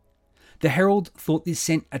Secretary. The Herald thought this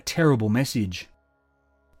sent a terrible message,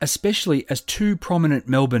 especially as two prominent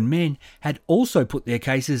Melbourne men had also put their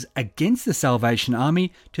cases against the Salvation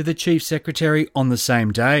Army to the Chief Secretary on the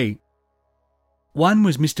same day. One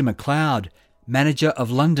was Mr. McLeod, manager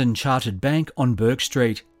of London Chartered Bank on Bourke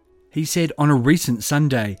Street. He said on a recent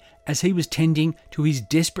Sunday, as he was tending to his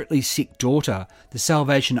desperately sick daughter, the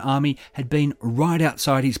Salvation Army had been right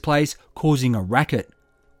outside his place causing a racket.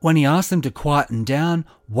 When he asked them to quieten down,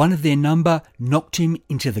 one of their number knocked him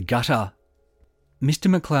into the gutter.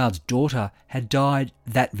 Mr. McLeod's daughter had died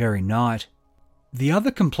that very night. The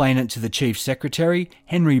other complainant to the Chief Secretary,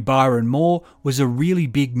 Henry Byron Moore, was a really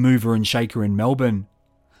big mover and shaker in Melbourne.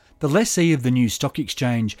 The lessee of the new stock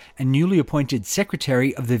exchange and newly appointed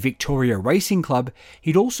secretary of the Victoria Racing Club,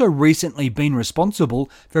 he'd also recently been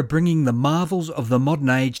responsible for bringing the marvels of the modern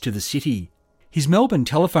age to the city. His Melbourne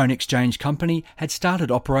Telephone Exchange Company had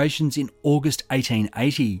started operations in August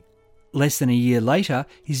 1880. Less than a year later,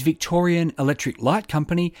 his Victorian Electric Light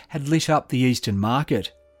Company had lit up the eastern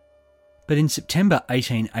market. But in September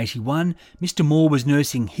 1881, Mr. Moore was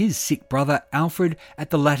nursing his sick brother Alfred at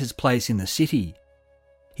the latter's place in the city.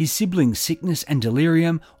 His sibling's sickness and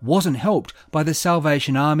delirium wasn't helped by the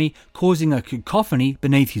Salvation Army causing a cacophony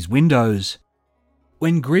beneath his windows.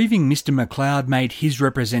 When grieving Mr. McLeod made his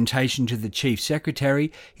representation to the Chief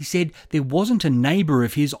Secretary, he said there wasn't a neighbour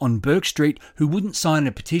of his on Bourke Street who wouldn't sign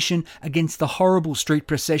a petition against the horrible street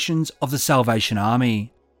processions of the Salvation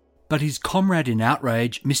Army. But his comrade in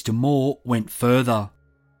outrage, Mr. Moore, went further.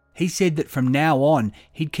 He said that from now on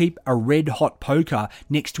he'd keep a red-hot poker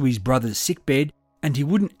next to his brother's sickbed and he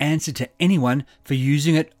wouldn't answer to anyone for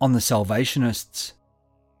using it on the Salvationists.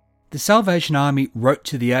 The Salvation Army wrote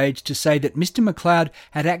to The Age to say that Mr. McLeod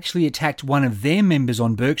had actually attacked one of their members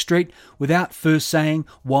on Bourke Street without first saying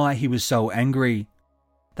why he was so angry.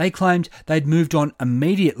 They claimed they'd moved on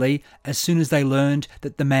immediately as soon as they learned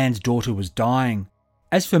that the man's daughter was dying.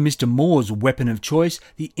 As for Mr. Moore's weapon of choice,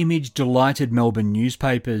 the image delighted Melbourne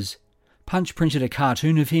newspapers. Punch printed a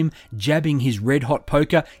cartoon of him jabbing his red-hot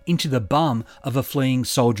poker into the bum of a fleeing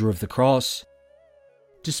soldier of the cross.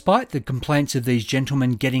 Despite the complaints of these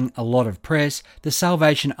gentlemen getting a lot of press, the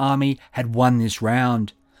Salvation Army had won this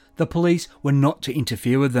round. The police were not to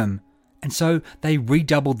interfere with them, and so they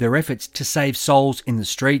redoubled their efforts to save souls in the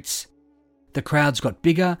streets. The crowds got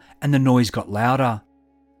bigger and the noise got louder.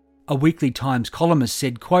 A Weekly Times columnist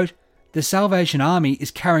said, quote, "The Salvation Army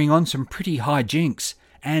is carrying on some pretty high jinks,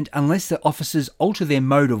 and unless the officers alter their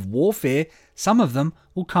mode of warfare, some of them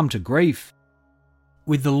will come to grief."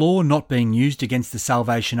 With the law not being used against the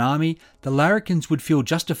Salvation Army, the larrikins would feel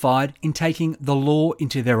justified in taking the law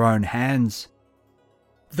into their own hands.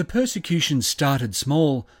 The persecution started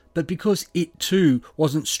small, but because it too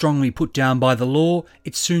wasn't strongly put down by the law,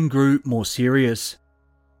 it soon grew more serious.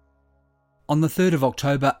 On the 3rd of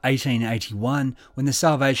October 1881, when the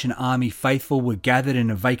Salvation Army faithful were gathered in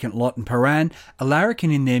a vacant lot in Paran, a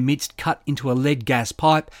larrikin in their midst cut into a lead gas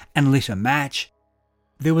pipe and lit a match.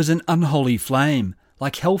 There was an unholy flame,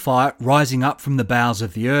 like hellfire rising up from the bowels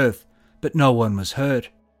of the earth, but no one was hurt.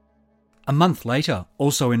 A month later,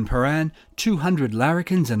 also in Paran, 200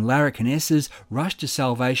 larrikins and larrikinesses rushed to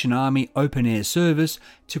Salvation Army open-air service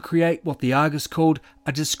to create what the Argus called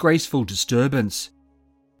a disgraceful disturbance.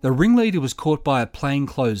 The ringleader was caught by a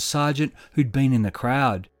plainclothes sergeant who'd been in the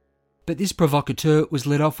crowd, but this provocateur was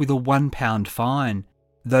let off with a £1 fine,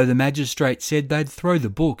 though the magistrate said they'd throw the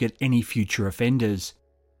book at any future offenders.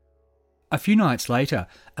 A few nights later,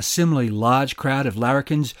 a similarly large crowd of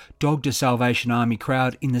larrikins dogged a Salvation Army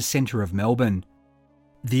crowd in the centre of Melbourne.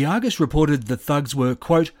 The Argus reported the thugs were,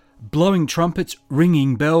 quote, blowing trumpets,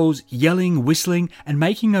 ringing bells, yelling, whistling, and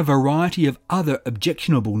making a variety of other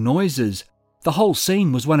objectionable noises. The whole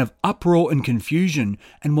scene was one of uproar and confusion,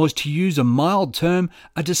 and was, to use a mild term,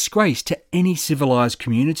 a disgrace to any civilised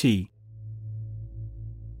community.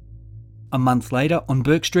 A month later, on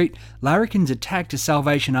Bourke Street, larrikins attacked a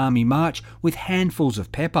Salvation Army march with handfuls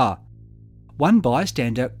of pepper. One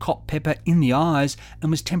bystander copped pepper in the eyes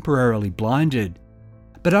and was temporarily blinded.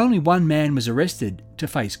 But only one man was arrested to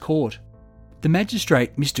face court. The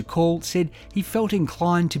magistrate, Mr. Call, said he felt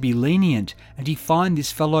inclined to be lenient and he fined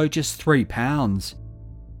this fellow just £3.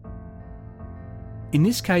 In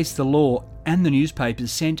this case, the law and the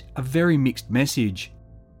newspapers sent a very mixed message.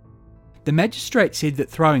 The magistrate said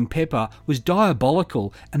that throwing pepper was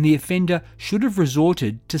diabolical and the offender should have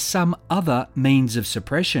resorted to some other means of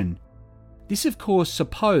suppression. This, of course,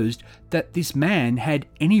 supposed that this man had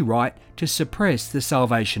any right to suppress the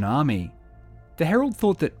Salvation Army. The Herald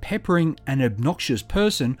thought that peppering an obnoxious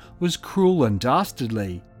person was cruel and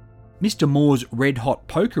dastardly. Mr. Moore's red-hot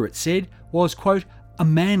poker, it said, was, quote, a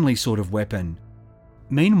manly sort of weapon.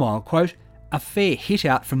 Meanwhile, quote, a fair hit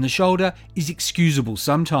out from the shoulder is excusable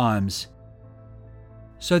sometimes.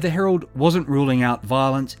 So the Herald wasn't ruling out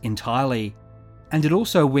violence entirely, and it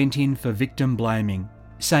also went in for victim blaming,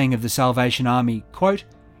 saying of the Salvation Army, quote,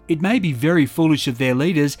 it may be very foolish of their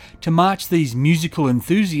leaders to march these musical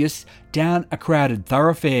enthusiasts down a crowded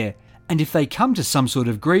thoroughfare, and if they come to some sort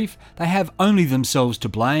of grief, they have only themselves to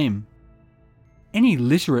blame. Any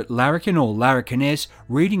literate larrikin or larrikiness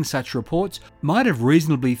reading such reports might have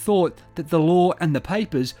reasonably thought that the law and the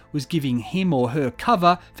papers was giving him or her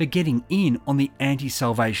cover for getting in on the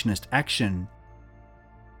anti-Salvationist action.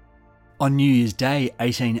 On New Year's Day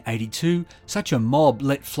 1882, such a mob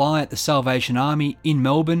let fly at the Salvation Army in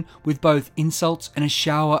Melbourne with both insults and a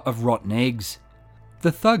shower of rotten eggs.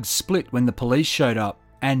 The thugs split when the police showed up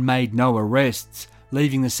and made no arrests,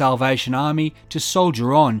 leaving the Salvation Army to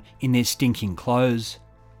soldier on in their stinking clothes.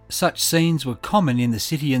 Such scenes were common in the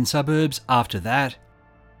city and suburbs after that.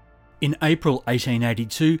 In April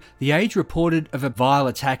 1882, The Age reported of a vile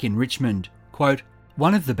attack in Richmond. Quote,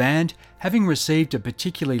 "One of the band, having received a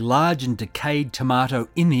particularly large and decayed tomato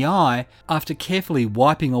in the eye, after carefully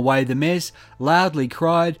wiping away the mess, loudly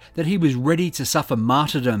cried that he was ready to suffer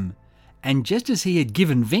martyrdom. And just as he had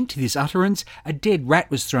given vent to this utterance, a dead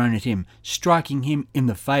rat was thrown at him, striking him in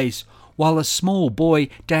the face, while a small boy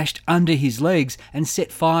dashed under his legs and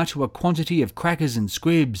set fire to a quantity of crackers and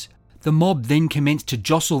squibs. The mob then commenced to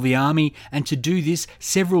jostle the army, and to do this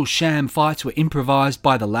several sham fights were improvised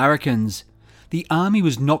by the larrikins. The army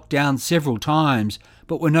was knocked down several times,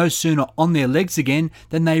 but were no sooner on their legs again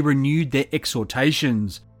than they renewed their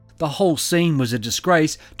exhortations. The whole scene was a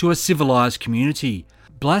disgrace to a civilised community.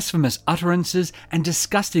 Blasphemous utterances and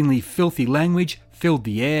disgustingly filthy language filled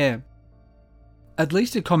the air." At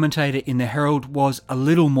least a commentator in the Herald was a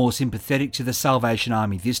little more sympathetic to the Salvation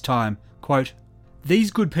Army this time. Quote,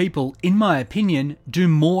 "These good people, in my opinion, do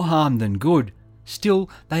more harm than good. Still,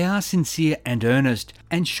 they are sincere and earnest,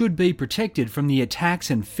 and should be protected from the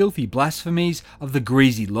attacks and filthy blasphemies of the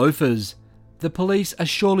greasy loafers. The police are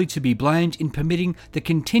surely to be blamed in permitting the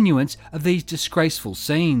continuance of these disgraceful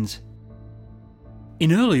scenes."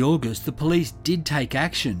 In early August, the police did take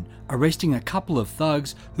action, arresting a couple of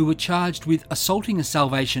thugs who were charged with assaulting a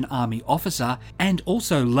Salvation Army officer and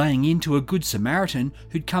also laying into a Good Samaritan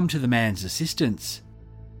who'd come to the man's assistance.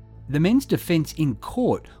 The men's defence in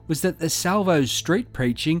court was that the Salvo's street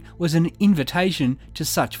preaching was an invitation to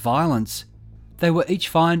such violence. They were each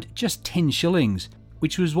fined just 10 shillings,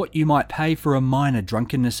 which was what you might pay for a minor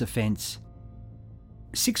drunkenness offence.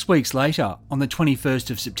 6 weeks later, on the 21st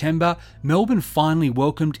of September, Melbourne finally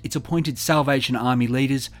welcomed its appointed Salvation Army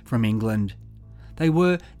leaders from England. They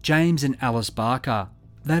were James and Alice Barker.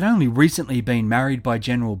 They'd only recently been married by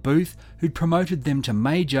General Booth, who'd promoted them to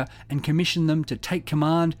Major and commissioned them to take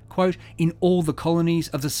command, quote, "in all the colonies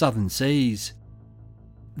of the southern seas."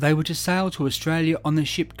 They were to sail to Australia on the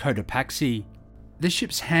ship Cotopaxi. The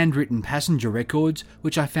ship's handwritten passenger records,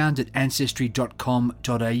 which I found at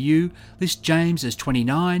ancestry.com.au, list James as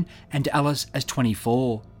 29 and Alice as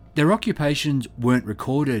 24. Their occupations weren't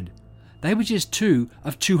recorded. They were just two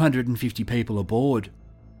of 250 people aboard.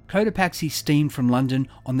 Cotopaxi steamed from London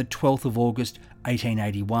on the 12th of August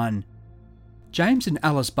 1881. James and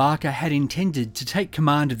Alice Barker had intended to take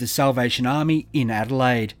command of the Salvation Army in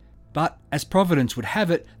Adelaide, but as Providence would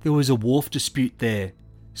have it, there was a wharf dispute there.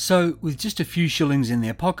 So, with just a few shillings in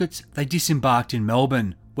their pockets, they disembarked in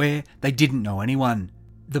Melbourne, where they didn't know anyone.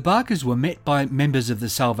 The Barkers were met by members of the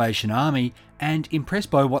Salvation Army, and impressed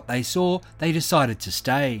by what they saw, they decided to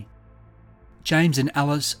stay. James and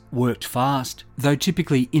Alice worked fast, though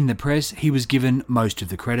typically in the press he was given most of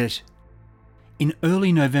the credit. In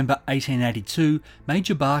early November 1882,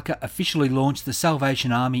 Major Barker officially launched the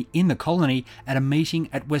Salvation Army in the colony at a meeting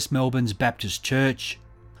at West Melbourne's Baptist Church.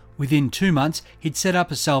 Within 2 months, he'd set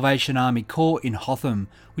up a Salvation Army Corps in Hotham,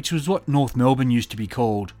 which was what North Melbourne used to be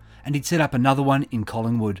called, and he'd set up another one in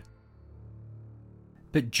Collingwood.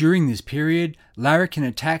 But during this period, larrikin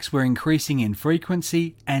attacks were increasing in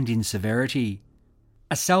frequency and in severity.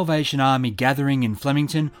 A Salvation Army gathering in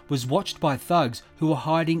Flemington was watched by thugs who were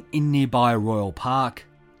hiding in nearby Royal Park.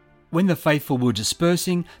 When the faithful were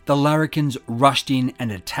dispersing, the larrikins rushed in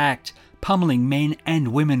and attacked, pummeling men and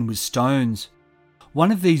women with stones.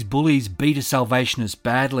 One of these bullies beat a Salvationist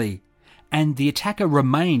badly, and the attacker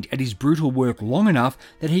remained at his brutal work long enough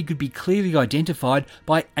that he could be clearly identified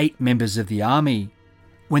by 8 members of the army.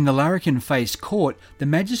 When the larrikin faced court, the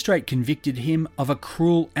magistrate convicted him of a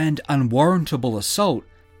cruel and unwarrantable assault,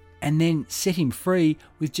 and then set him free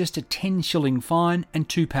with just a 10-shilling fine and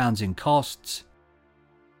 £2 in costs.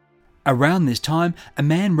 Around this time, a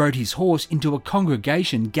man rode his horse into a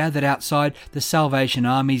congregation gathered outside the Salvation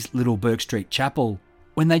Army's Little Bourke Street Chapel.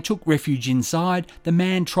 When they took refuge inside, the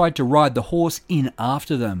man tried to ride the horse in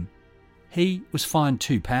after them. He was fined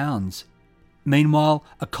 £2. Meanwhile,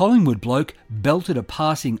 a Collingwood bloke belted a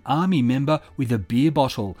passing army member with a beer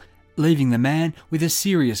bottle, leaving the man with a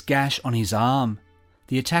serious gash on his arm.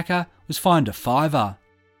 The attacker was fined a £5.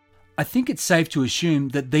 I think it's safe to assume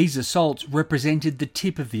that these assaults represented the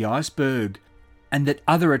tip of the iceberg. and that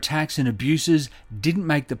other attacks and abuses didn't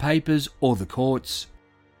make the papers or the courts.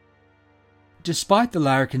 Despite the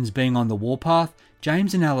larrikins being on the warpath,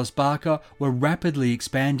 James and Alice Barker were rapidly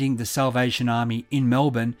expanding the Salvation Army in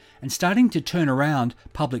Melbourne and starting to turn around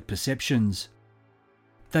public perceptions.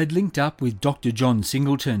 They'd linked up with Dr. John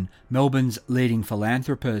Singleton, Melbourne's leading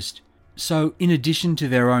philanthropist. So, in addition to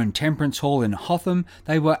their own temperance hall in Hotham,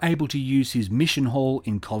 they were able to use his mission hall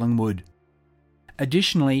in Collingwood.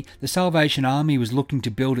 Additionally, the Salvation Army was looking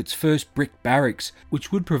to build its first brick barracks,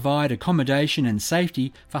 which would provide accommodation and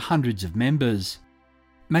safety for hundreds of members.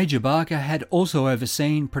 Major Barker had also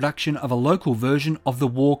overseen production of a local version of the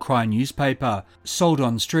War Cry newspaper, sold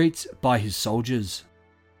on streets by his soldiers.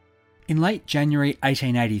 In late January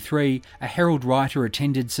 1883, a Herald writer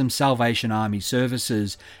attended some Salvation Army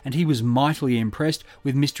services, and he was mightily impressed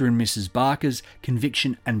with Mr. and Mrs. Barker's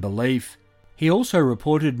conviction and belief. He also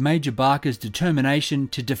reported Major Barker's determination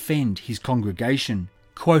to defend his congregation,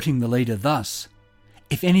 quoting the leader thus,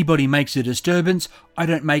 "If anybody makes a disturbance, I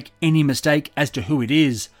don't make any mistake as to who it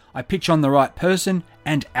is. I pitch on the right person,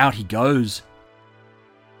 and out he goes."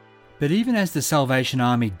 But even as the Salvation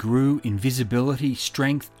Army grew in visibility,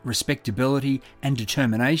 strength, respectability and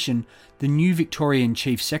determination, the new Victorian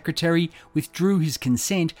Chief Secretary withdrew his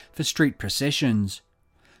consent for street processions.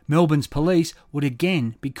 Melbourne's police would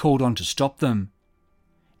again be called on to stop them.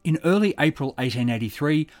 In early April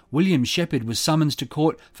 1883, William Shepherd was summoned to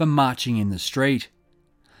court for marching in the street.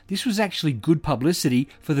 This was actually good publicity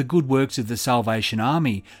for the good works of the Salvation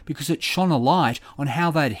Army because it shone a light on how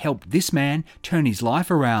they'd helped this man turn his life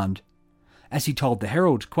around. As he told the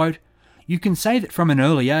Herald, quote, "You can say that from an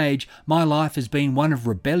early age my life has been one of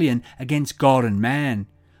rebellion against God and man.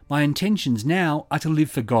 My intentions now are to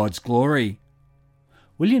live for God's glory."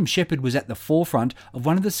 William Shepherd was at the forefront of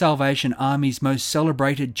one of the Salvation Army's most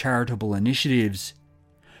celebrated charitable initiatives.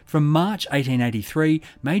 From March 1883,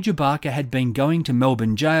 Major Barker had been going to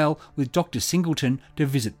Melbourne Jail with Dr. Singleton to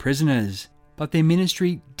visit prisoners. But their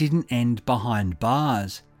ministry didn't end behind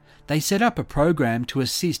bars. They set up a program to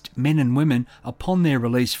assist men and women upon their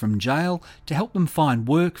release from jail to help them find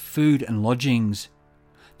work, food and lodgings.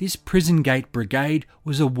 This Prison Gate Brigade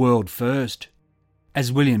was a world first. As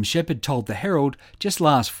William Shepherd told the Herald, just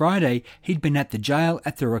last Friday he'd been at the jail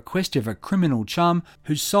at the request of a criminal chum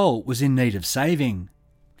whose soul was in need of saving.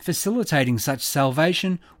 Facilitating such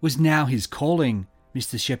salvation was now his calling,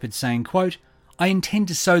 Mr. Shepherd saying, quote, "I intend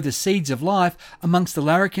to sow the seeds of life amongst the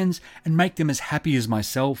larrikins and make them as happy as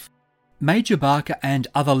myself." Major Barker and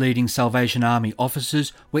other leading Salvation Army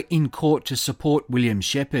officers were in court to support William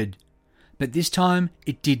Shepherd, but this time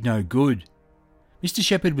it did no good. Mr.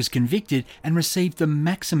 Shepherd was convicted and received the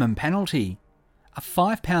maximum penalty, a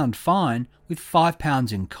 £5 fine with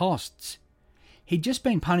 £5 in costs. He'd just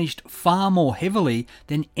been punished far more heavily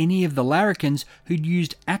than any of the larrikins who'd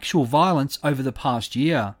used actual violence over the past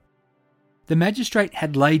year. The magistrate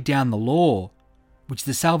had laid down the law, which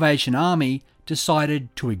the Salvation Army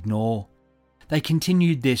decided to ignore. They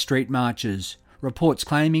continued their street marches, reports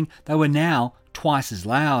claiming they were now twice as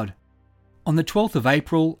loud. On the 12th of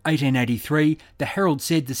April 1883, the Herald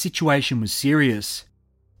said the situation was serious.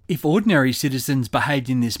 If ordinary citizens behaved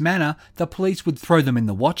in this manner, the police would throw them in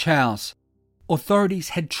the watch house. Authorities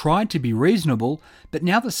had tried to be reasonable, but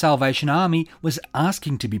now the Salvation Army was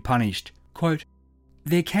asking to be punished. Quote,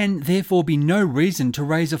 "There can therefore be no reason to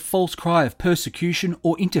raise a false cry of persecution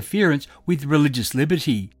or interference with religious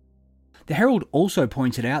liberty." The Herald also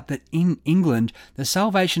pointed out that in England, the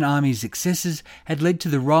Salvation Army's excesses had led to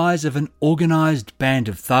the rise of an organised band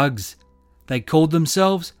of thugs. They called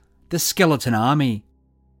themselves the Skeleton Army.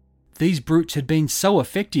 These brutes had been so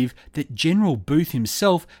effective that General Booth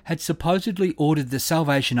himself had supposedly ordered the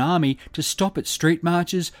Salvation Army to stop its street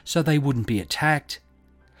marches so they wouldn't be attacked.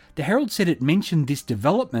 The Herald said it mentioned this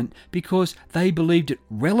development because they believed it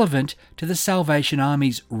relevant to the Salvation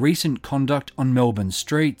Army's recent conduct on Melbourne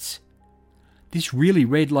streets. This really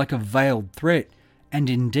read like a veiled threat, and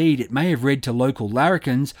indeed it may have read to local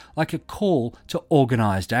larrikins like a call to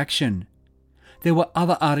organised action. There were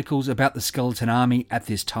other articles about the Skeleton Army at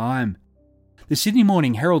this time. The Sydney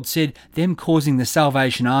Morning Herald said them causing the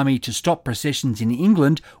Salvation Army to stop processions in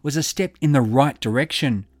England was a step in the right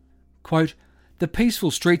direction. Quote, "The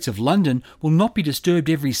peaceful streets of London will not be disturbed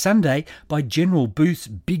every Sunday by General Booth's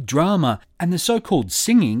big drama and the so-called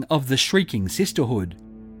singing of the Shrieking Sisterhood."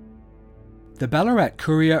 The Ballarat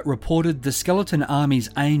Courier reported the Skeleton Army's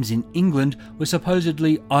aims in England were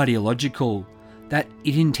supposedly ideological, that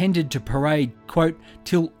it intended to parade, quote,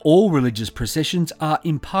 "till all religious processions are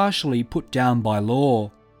impartially put down by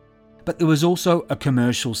law." But there was also a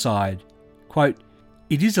commercial side. Quote,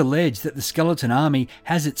 It is alleged that the Skeleton Army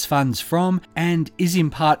has its funds from and is in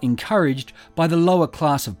part encouraged by the lower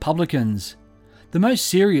class of publicans. The most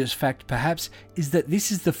serious fact, perhaps, is that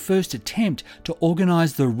this is the first attempt to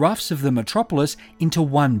organise the roughs of the metropolis into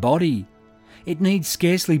one body. It need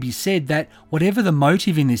scarcely be said that, whatever the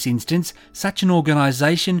motive in this instance, such an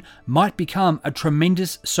organisation might become a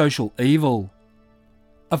tremendous social evil.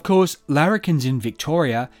 Of course, larrikins in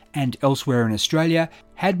Victoria and elsewhere in Australia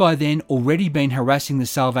had by then already been harassing the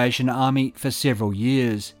Salvation Army for several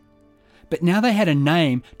years. But now they had a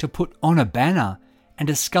name to put on a banner and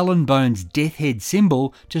a skull and bones death head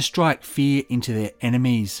symbol to strike fear into their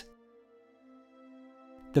enemies.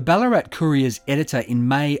 The Ballarat Courier's editor in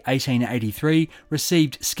May 1883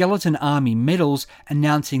 received Skeleton Army medals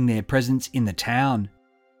announcing their presence in the town.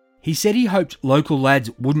 He said he hoped local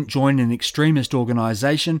lads wouldn't join an extremist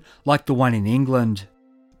organisation like the one in England.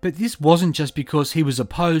 But this wasn't just because he was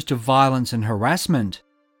opposed to violence and harassment.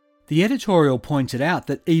 The editorial pointed out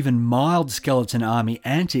that even mild Skeleton Army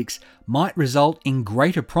antics might result in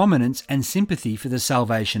greater prominence and sympathy for the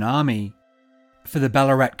Salvation Army. For the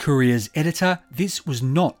Ballarat Courier's editor, this was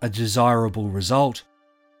not a desirable result.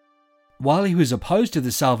 While he was opposed to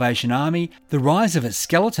the Salvation Army, the rise of a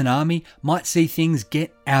Skeleton Army might see things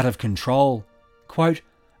get out of control. Quote,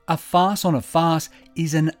 "A farce on a farce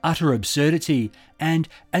is an utter absurdity, and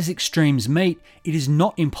as extremes meet, it is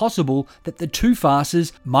not impossible that the two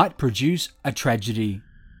farces might produce a tragedy."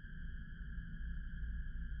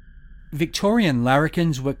 Victorian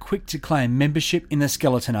larrikins were quick to claim membership in the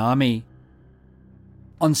Skeleton Army.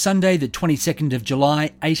 On Sunday the 22nd of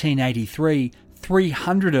July 1883,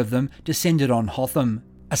 300 of them descended on Hotham,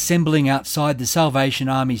 assembling outside the Salvation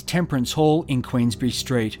Army's Temperance Hall in Queensbury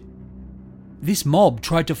Street. This mob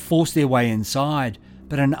tried to force their way inside,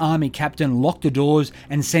 but an army captain locked the doors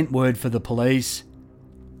and sent word for the police.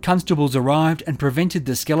 Constables arrived and prevented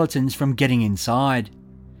the skeletons from getting inside.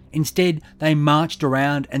 Instead, they marched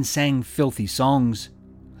around and sang filthy songs.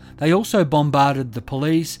 They also bombarded the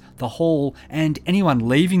police, the hall, and anyone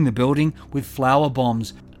leaving the building with flour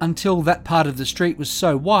bombs until that part of the street was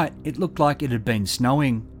so white it looked like it had been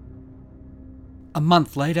snowing. A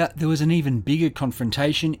month later, there was an even bigger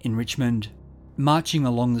confrontation in Richmond. Marching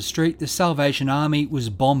along the street, the Salvation Army was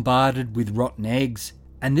bombarded with rotten eggs,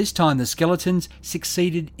 and this time the skeletons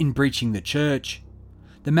succeeded in breaching the church.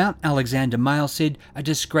 The Mount Alexander Mail said a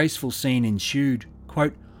disgraceful scene ensued.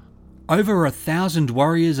 Quote, "Over 1,000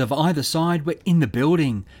 warriors of either side were in the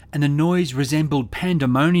building, and the noise resembled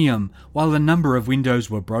pandemonium while a number of windows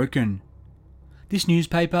were broken." This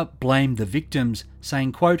newspaper blamed the victims,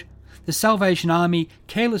 saying, quote, "The Salvation Army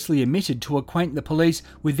carelessly omitted to acquaint the police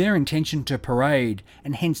with their intention to parade,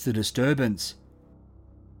 and hence the disturbance."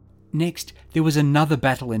 Next, there was another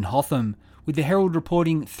battle in Hotham, with the Herald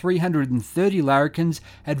reporting 330 larrikins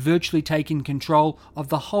had virtually taken control of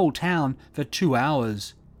the whole town for 2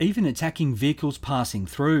 hours, even attacking vehicles passing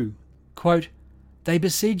through. Quote, "They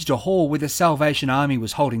besieged a hall where the Salvation Army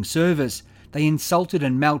was holding service. They insulted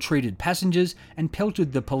and maltreated passengers and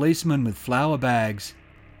pelted the policemen with flour bags."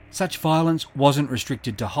 Such violence wasn't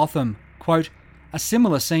restricted to Hotham. Quote, "A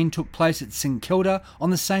similar scene took place at St Kilda on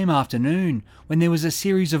the same afternoon, when there was a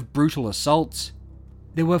series of brutal assaults.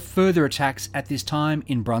 There were further attacks at this time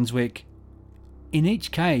in Brunswick. In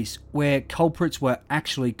each case, where culprits were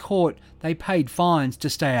actually caught, they paid fines to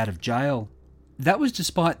stay out of jail. That was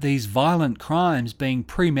despite these violent crimes being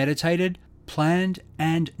premeditated, planned,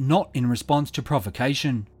 and not in response to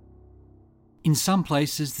provocation. In some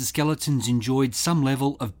places, the skeletons enjoyed some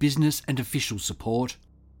level of business and official support.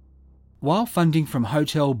 While funding from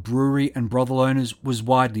hotel, brewery and brothel owners was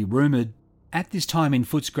widely rumoured, at this time in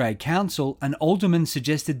Footscray Council, an alderman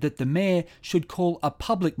suggested that the mayor should call a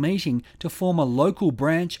public meeting to form a local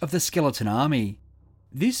branch of the Skeleton Army.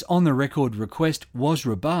 This on-the-record request was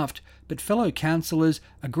rebuffed, but fellow councillors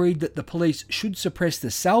agreed that the police should suppress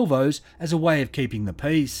the salvos as a way of keeping the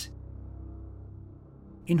peace.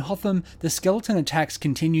 In Hotham, the skeleton attacks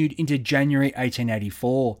continued into January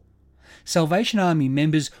 1884. Salvation Army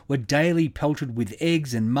members were daily pelted with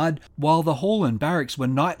eggs and mud, while the hall and barracks were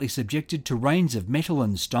nightly subjected to rains of metal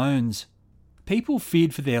and stones. People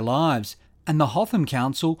feared for their lives, and the Hotham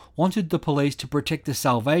Council wanted the police to protect the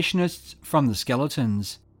Salvationists from the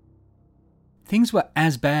skeletons. Things were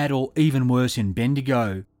as bad or even worse in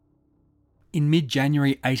Bendigo. In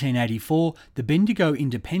mid-January 1884, the Bendigo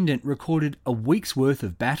Independent recorded a week's worth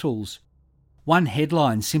of battles. One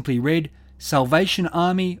headline simply read, "Salvation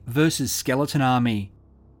Army versus Skeleton Army."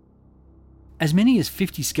 As many as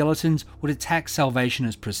 50 skeletons would attack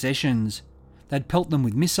Salvationist processions. They'd pelt them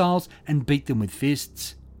with missiles and beat them with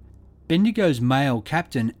fists. Bendigo's male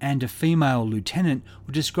captain and a female lieutenant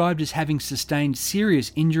were described as having sustained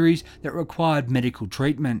serious injuries that required medical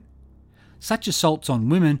treatment. Such assaults on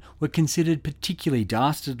women were considered particularly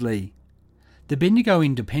dastardly. The Bendigo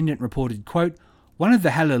Independent reported, quote, "One of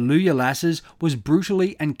the Hallelujah lasses was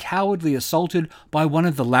brutally and cowardly assaulted by one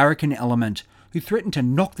of the larrikin element, who threatened to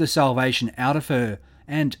knock the salvation out of her,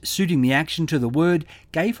 and, suiting the action to the word,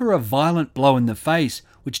 gave her a violent blow in the face,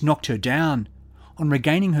 which knocked her down. On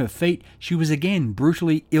regaining her feet, she was again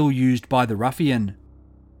brutally ill-used by the ruffian."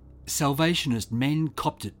 Salvationist men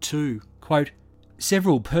copped it too. Quote,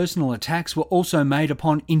 "Several personal attacks were also made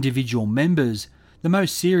upon individual members, the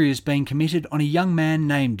most serious being committed on a young man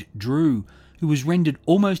named Drew, who was rendered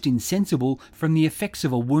almost insensible from the effects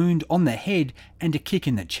of a wound on the head and a kick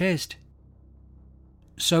in the chest."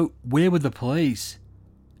 So where were the police?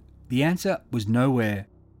 The answer was nowhere.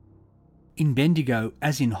 In Bendigo,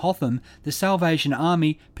 as in Hotham, the Salvation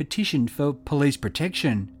Army petitioned for police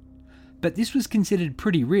protection. But this was considered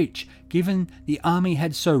pretty rich, given the army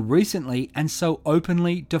had so recently and so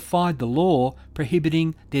openly defied the law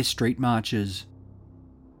prohibiting their street marches.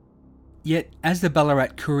 Yet, as the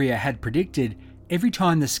Ballarat Courier had predicted, every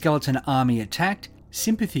time the Skeleton Army attacked,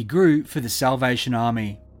 sympathy grew for the Salvation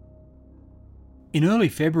Army. In early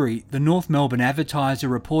February, the North Melbourne Advertiser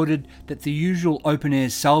reported that the usual open-air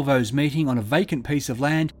salvos meeting on a vacant piece of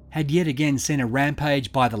land had yet again seen a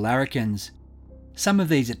rampage by the larrikins. Some of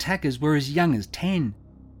these attackers were as young as 10.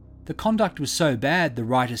 The conduct was so bad, the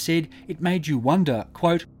writer said, it made you wonder,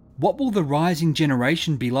 quote, "What will the rising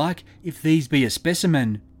generation be like if these be a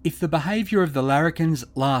specimen? If the behaviour of the larrikins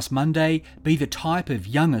last Monday be the type of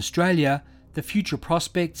young Australia, the future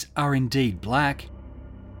prospects are indeed black."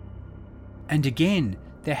 And again,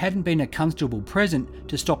 there hadn't been a constable present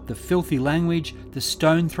to stop the filthy language, the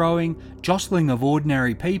stone throwing, jostling of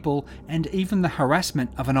ordinary people, and even the harassment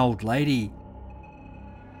of an old lady.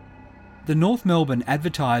 The North Melbourne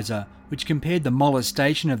Advertiser, which compared the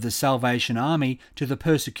molestation of the Salvation Army to the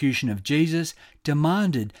persecution of Jesus,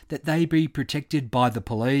 demanded that they be protected by the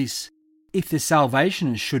police. If the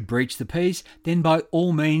Salvationists should breach the peace, then by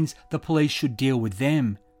all means the police should deal with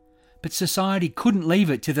them. But society couldn't leave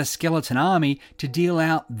it to the Skeleton Army to deal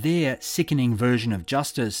out their sickening version of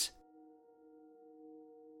justice.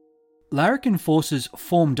 Larrikin forces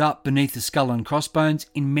formed up beneath the skull and crossbones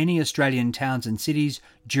in many Australian towns and cities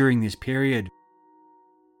during this period.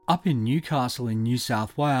 Up in Newcastle in New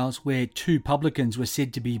South Wales, where 2 publicans were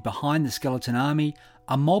said to be behind the Skeleton Army,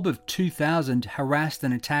 a mob of 2,000 harassed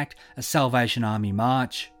and attacked a Salvation Army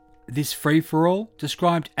march. This free-for-all,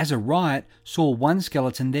 described as a riot, saw one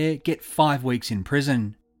skeleton there get 5 weeks in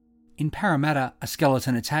prison. In Parramatta, a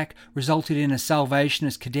skeleton attack resulted in a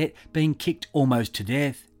Salvationist cadet being kicked almost to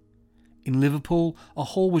death. In Liverpool, a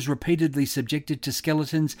hall was repeatedly subjected to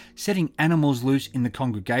skeletons setting animals loose in the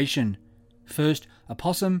congregation. First a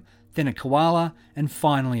possum, then a koala, and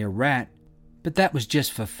finally a rat. But that was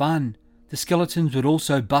just for fun. The skeletons would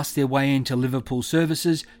also bust their way into Liverpool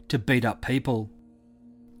services to beat up people.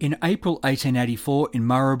 In April 1884 in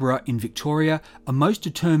Marlborough in Victoria, a most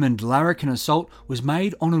determined larrikin assault was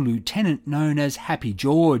made on a lieutenant known as Happy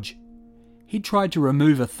George. He tried to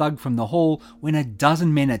remove a thug from the hall when a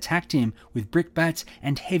dozen men attacked him with brickbats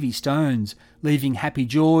and heavy stones, leaving Happy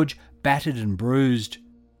George battered and bruised.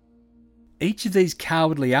 Each of these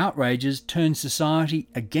cowardly outrages turned society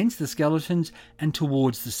against the skeletons and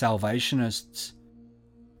towards the Salvationists.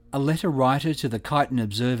 A letter writer to the Kyneton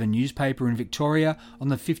Observer newspaper in Victoria on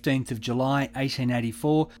the 15th of July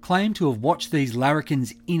 1884 claimed to have watched these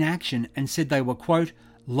larrikins in action and said they were, quote,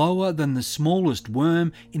 "lower than the smallest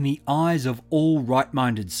worm in the eyes of all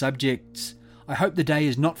right-minded subjects. I hope the day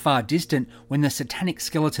is not far distant when the satanic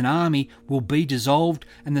skeleton army will be dissolved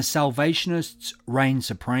and the Salvationists reign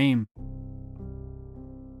supreme."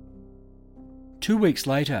 2 weeks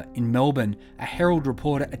later, in Melbourne, a Herald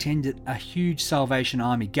reporter attended a huge Salvation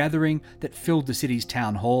Army gathering that filled the city's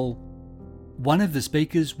town hall. One of the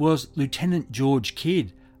speakers was Lieutenant George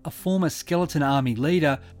Kidd, a former Skeleton Army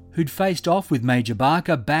leader who'd faced off with Major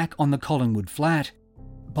Barker back on the Collingwood Flat.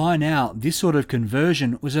 By now, this sort of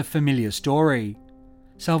conversion was a familiar story.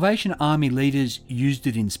 Salvation Army leaders used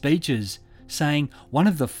it in speeches, saying one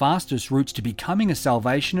of the fastest routes to becoming a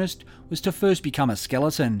Salvationist was to first become a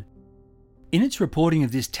skeleton. In its reporting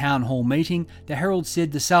of this town hall meeting, the Herald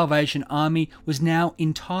said the Salvation Army was now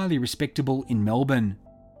entirely respectable in Melbourne.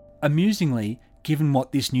 Amusingly, given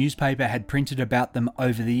what this newspaper had printed about them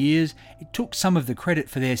over the years, it took some of the credit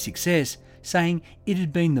for their success, saying it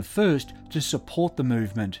had been the first to support the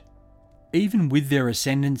movement. Even with their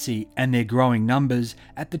ascendancy and their growing numbers,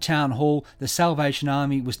 at the town hall the Salvation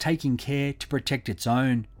Army was taking care to protect its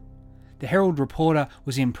own. The Herald reporter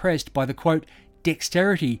was impressed by the, quote,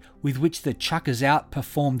 dexterity with which the chuckers out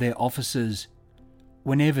performed their offices.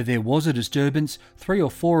 Whenever there was a disturbance, 3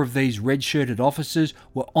 or 4 of these red-shirted officers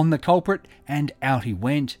were on the culprit and out he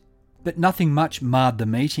went. But nothing much marred the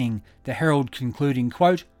meeting, the Herald concluding,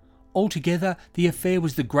 quote, altogether, the affair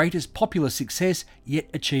was the greatest popular success yet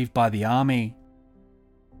achieved by the Army.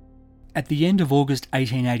 At the end of August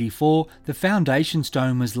 1884, the foundation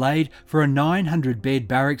stone was laid for a 900-bed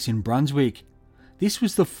barracks in Brunswick. This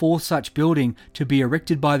was the 4th such building to be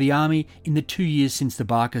erected by the Army in the 2 years since the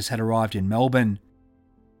Barkers had arrived in Melbourne.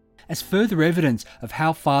 As further evidence of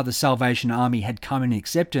how far the Salvation Army had come in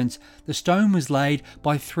acceptance, the stone was laid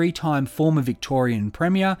by 3-time former Victorian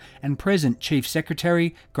Premier and present Chief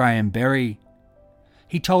Secretary Graham Berry.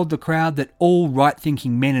 He told the crowd that all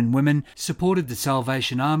right-thinking men and women supported the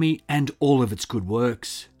Salvation Army and all of its good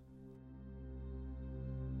works.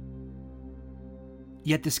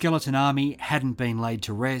 Yet the Skeleton Army hadn't been laid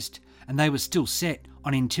to rest, and they were still set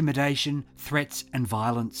on intimidation, threats and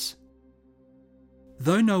violence.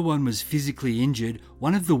 Though no one was physically injured,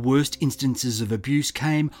 one of the worst instances of abuse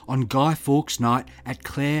came on Guy Fawkes Night at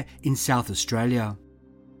Clare in South Australia.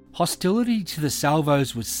 Hostility to the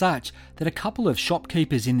Salvos was such that a couple of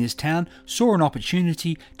shopkeepers in this town saw an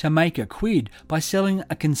opportunity to make a quid by selling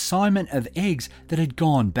a consignment of eggs that had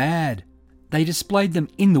gone bad. They displayed them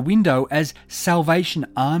in the window as Salvation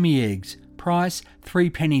Army eggs, price 3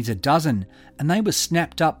 pennies a dozen, and they were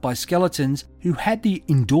snapped up by skeletons who had the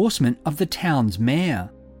endorsement of the town's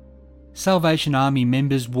mayor. Salvation Army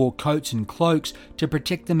members wore coats and cloaks to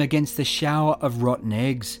protect them against the shower of rotten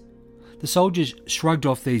eggs. The soldiers shrugged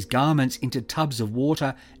off these garments into tubs of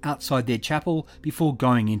water outside their chapel before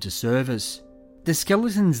going into service. The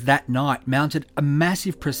skeletons that night mounted a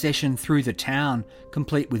massive procession through the town,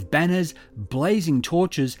 complete with banners, blazing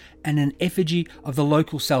torches, and an effigy of the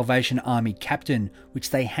local Salvation Army captain,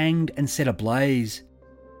 which they hanged and set ablaze.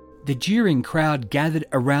 The jeering crowd gathered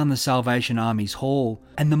around the Salvation Army's hall,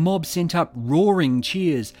 and the mob sent up roaring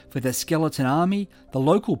cheers for the Skeleton Army, the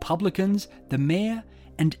local publicans, the mayor,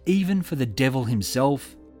 and even for the devil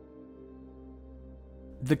himself.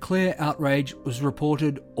 The Clare outrage was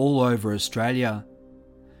reported all over Australia.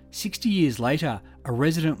 60 years later, a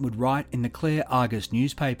resident would write in the Clare Argus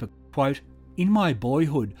newspaper, quote, in my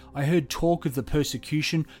boyhood, I heard talk of the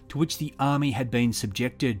persecution to which the army had been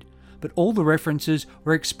subjected, but all the references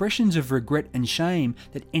were expressions of regret and shame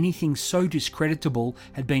that anything so discreditable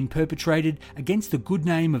had been perpetrated against the good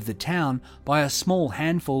name of the town by a small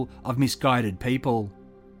handful of misguided people.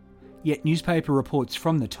 Yet newspaper reports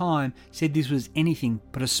from the time said this was anything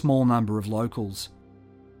but a small number of locals.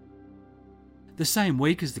 The same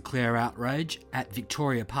week as the Clare outrage, at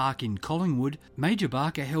Victoria Park in Collingwood, Major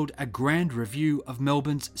Barker held a grand review of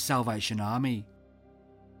Melbourne's Salvation Army.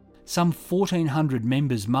 Some 1,400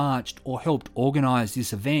 members marched or helped organise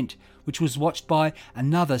this event, which was watched by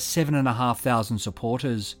another 7,500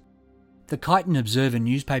 supporters. The Kyneton Observer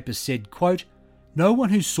newspaper said, quote, no one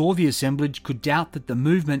who saw the assemblage could doubt that the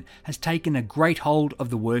movement has taken a great hold of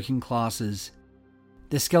the working classes.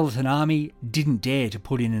 The Skeleton Army didn't dare to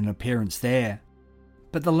put in an appearance there.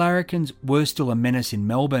 But the larrikins were still a menace in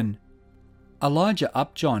Melbourne. Elijah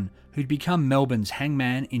Upjohn, who'd become Melbourne's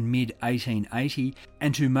hangman in mid-1880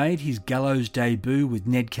 and who made his gallows debut with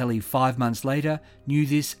Ned Kelly 5 months later, knew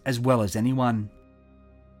this as well as anyone.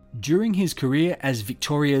 During his career as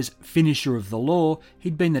Victoria's finisher of the law,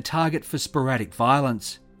 he'd been the target for sporadic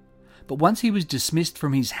violence. But once he was dismissed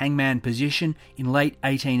from his hangman position in late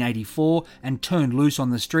 1884 and turned loose on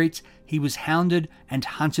the streets, he was hounded and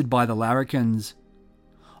hunted by the larrikins.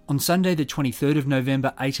 On Sunday the 23rd of November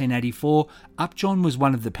 1884, Upjohn was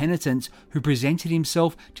one of the penitents who presented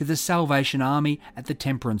himself to the Salvation Army at the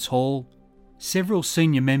Temperance Hall. Several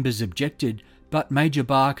senior members objected, but Major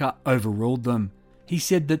Barker overruled them. He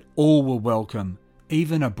said that all were welcome,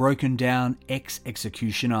 even a broken-down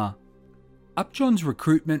ex-executioner. Upjohn's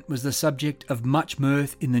recruitment was the subject of much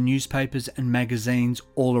mirth in the newspapers and magazines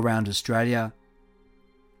all around Australia.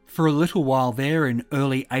 For a little while there in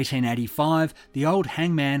early 1885, the old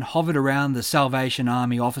hangman hovered around the Salvation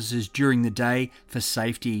Army officers during the day for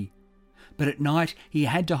safety. But at night he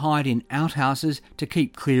had to hide in outhouses to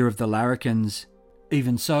keep clear of the larrikins.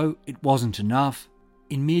 Even so, it wasn't enough.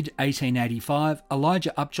 In mid-1885,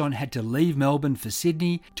 Elijah Upjohn had to leave Melbourne for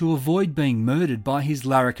Sydney to avoid being murdered by his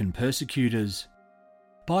larrikin persecutors.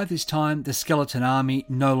 By this time, the Skeleton Army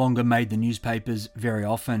no longer made the newspapers very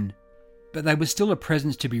often, but they were still a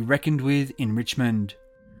presence to be reckoned with in Richmond.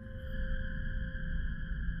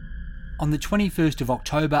 On the 21st of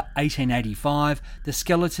October 1885, the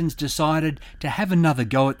Skeletons decided to have another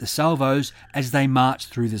go at the salvos as they marched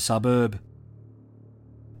through the suburb.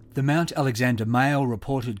 The Mount Alexander Mail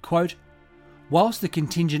reported, quote, "Whilst the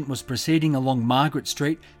contingent was proceeding along Margaret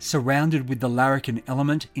Street, surrounded with the larrikin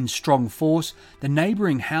element in strong force, the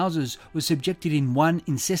neighbouring houses were subjected in one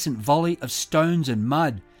incessant volley of stones and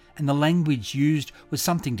mud, and the language used was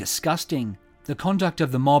something disgusting. The conduct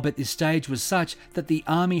of the mob at this stage was such that the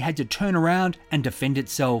army had to turn around and defend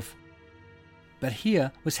itself." But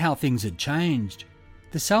here was how things had changed.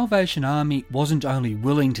 The Salvation Army wasn't only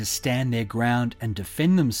willing to stand their ground and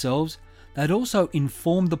defend themselves, they'd also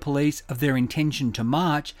informed the police of their intention to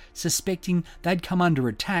march, suspecting they'd come under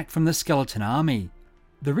attack from the Skeleton Army.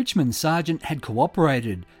 The Richmond sergeant had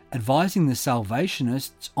cooperated, advising the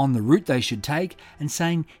Salvationists on the route they should take and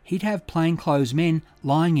saying he'd have plainclothes men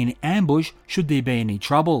lying in ambush should there be any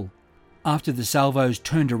trouble. After the salvos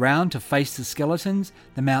turned around to face the Skeletons,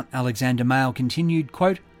 the Mount Alexander Mail continued,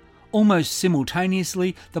 quote, "Almost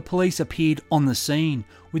simultaneously, the police appeared on the scene,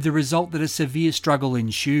 with the result that a severe struggle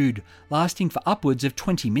ensued, lasting for upwards of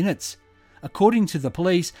 20 minutes. According to the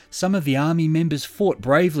police, some of the army members fought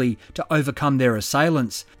bravely to overcome their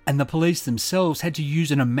assailants, and the police themselves had to use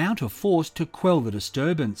an amount of force to quell the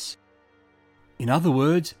disturbance." In other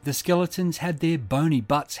words, the Skeletons had their bony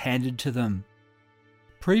butts handed to them.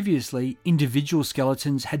 Previously, individual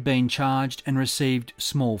Skeletons had been charged and received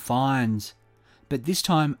small fines, but this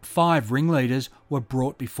time 5 ringleaders were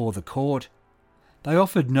brought before the court. They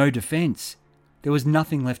offered no defence. There was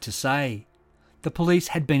nothing left to say. The police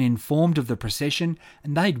had been informed of the procession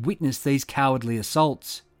and they'd witnessed these cowardly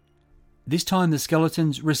assaults. This time the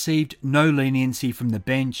Skeletons received no leniency from the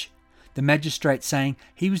bench, the magistrate saying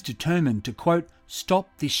he was determined to, quote, "stop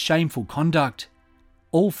this shameful conduct."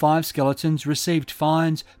 All 5 Skeletons received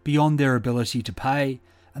fines beyond their ability to pay,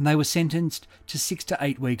 and they were sentenced to 6 to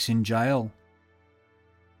 8 weeks in jail.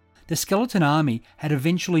 The Skeleton Army had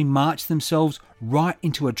eventually marched themselves right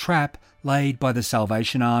into a trap laid by the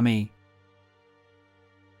Salvation Army.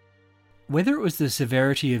 Whether it was the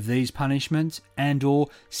severity of these punishments and or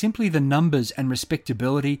simply the numbers and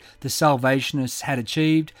respectability the Salvationists had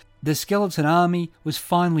achieved, the Skeleton Army was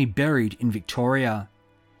finally buried in Victoria.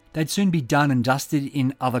 They'd soon be done and dusted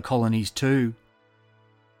in other colonies too.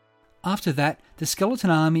 After that, the Skeleton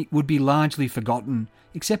Army would be largely forgotten,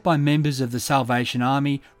 except by members of the Salvation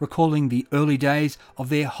Army recalling the early days of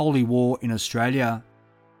their Holy War in Australia.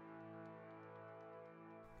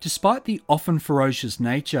 Despite the often ferocious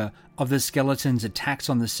nature of the Skeletons' attacks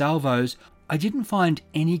on the salvos, I didn't find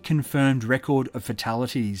any confirmed record of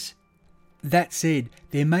fatalities. That said,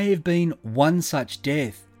 there may have been one such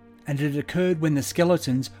death, and it occurred when the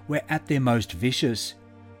Skeletons were at their most vicious.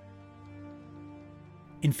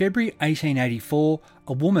 In February 1884,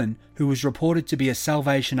 a woman who was reported to be a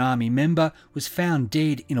Salvation Army member was found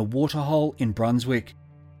dead in a waterhole in Brunswick.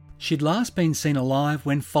 She'd last been seen alive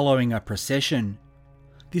when following a procession.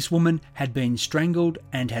 This woman had been strangled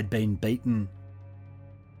and had been beaten.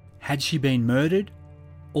 Had she been murdered?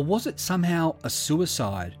 Or was it somehow a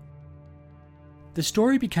suicide? The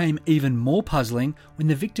story became even more puzzling when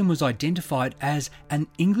the victim was identified as an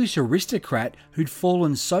English aristocrat who'd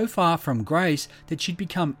fallen so far from grace that she'd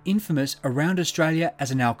become infamous around Australia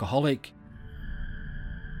as an alcoholic.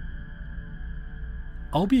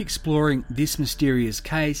 I'll be exploring this mysterious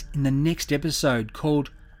case in the next episode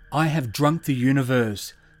called I Have Drunk the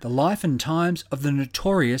Universe, the life and times of the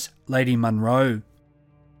notorious Lady Munro.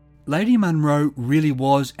 Lady Munro really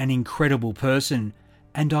was an incredible person,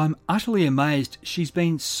 and I'm utterly amazed she's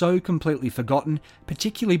been so completely forgotten,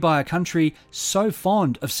 particularly by a country so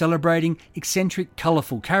fond of celebrating eccentric,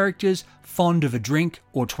 colourful characters, fond of a drink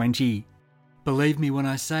or 20. Believe me when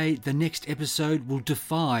I say the next episode will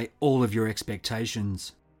defy all of your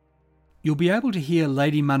expectations. You'll be able to hear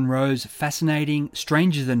Lady Munro's fascinating,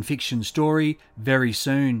 stranger-than-fiction story very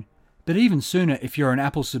soon. But even sooner if you're an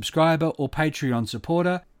Apple subscriber or Patreon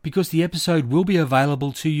supporter, because the episode will be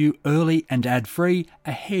available to you early and ad-free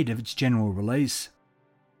ahead of its general release.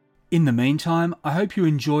 In the meantime, I hope you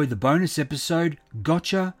enjoy the bonus episode,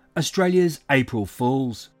 Gotcha, Australia's April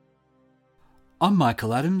Fools. I'm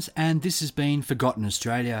Michael Adams, and this has been Forgotten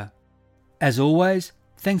Australia. As always,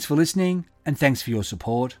 thanks for listening, and thanks for your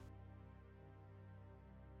support.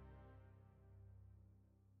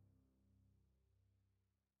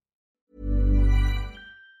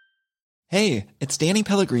 Hey, it's Danny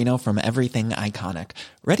Pellegrino from Everything Iconic.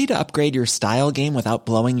 Ready to upgrade your style game without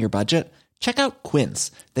blowing your budget? Check out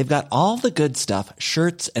Quince. They've got all the good stuff,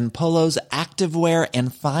 shirts and polos, activewear,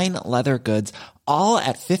 and fine leather goods, all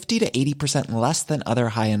at 50 to 80% less than other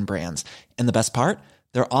high-end brands. And the best part?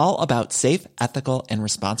 They're all about safe, ethical, and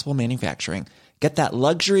responsible manufacturing. Get that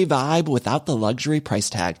luxury vibe without the luxury price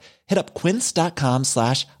tag. Hit up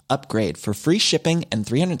quince.com/upgrade for free shipping and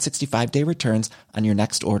 365-day returns on your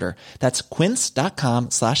next order. That's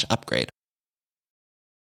quince.com/upgrade.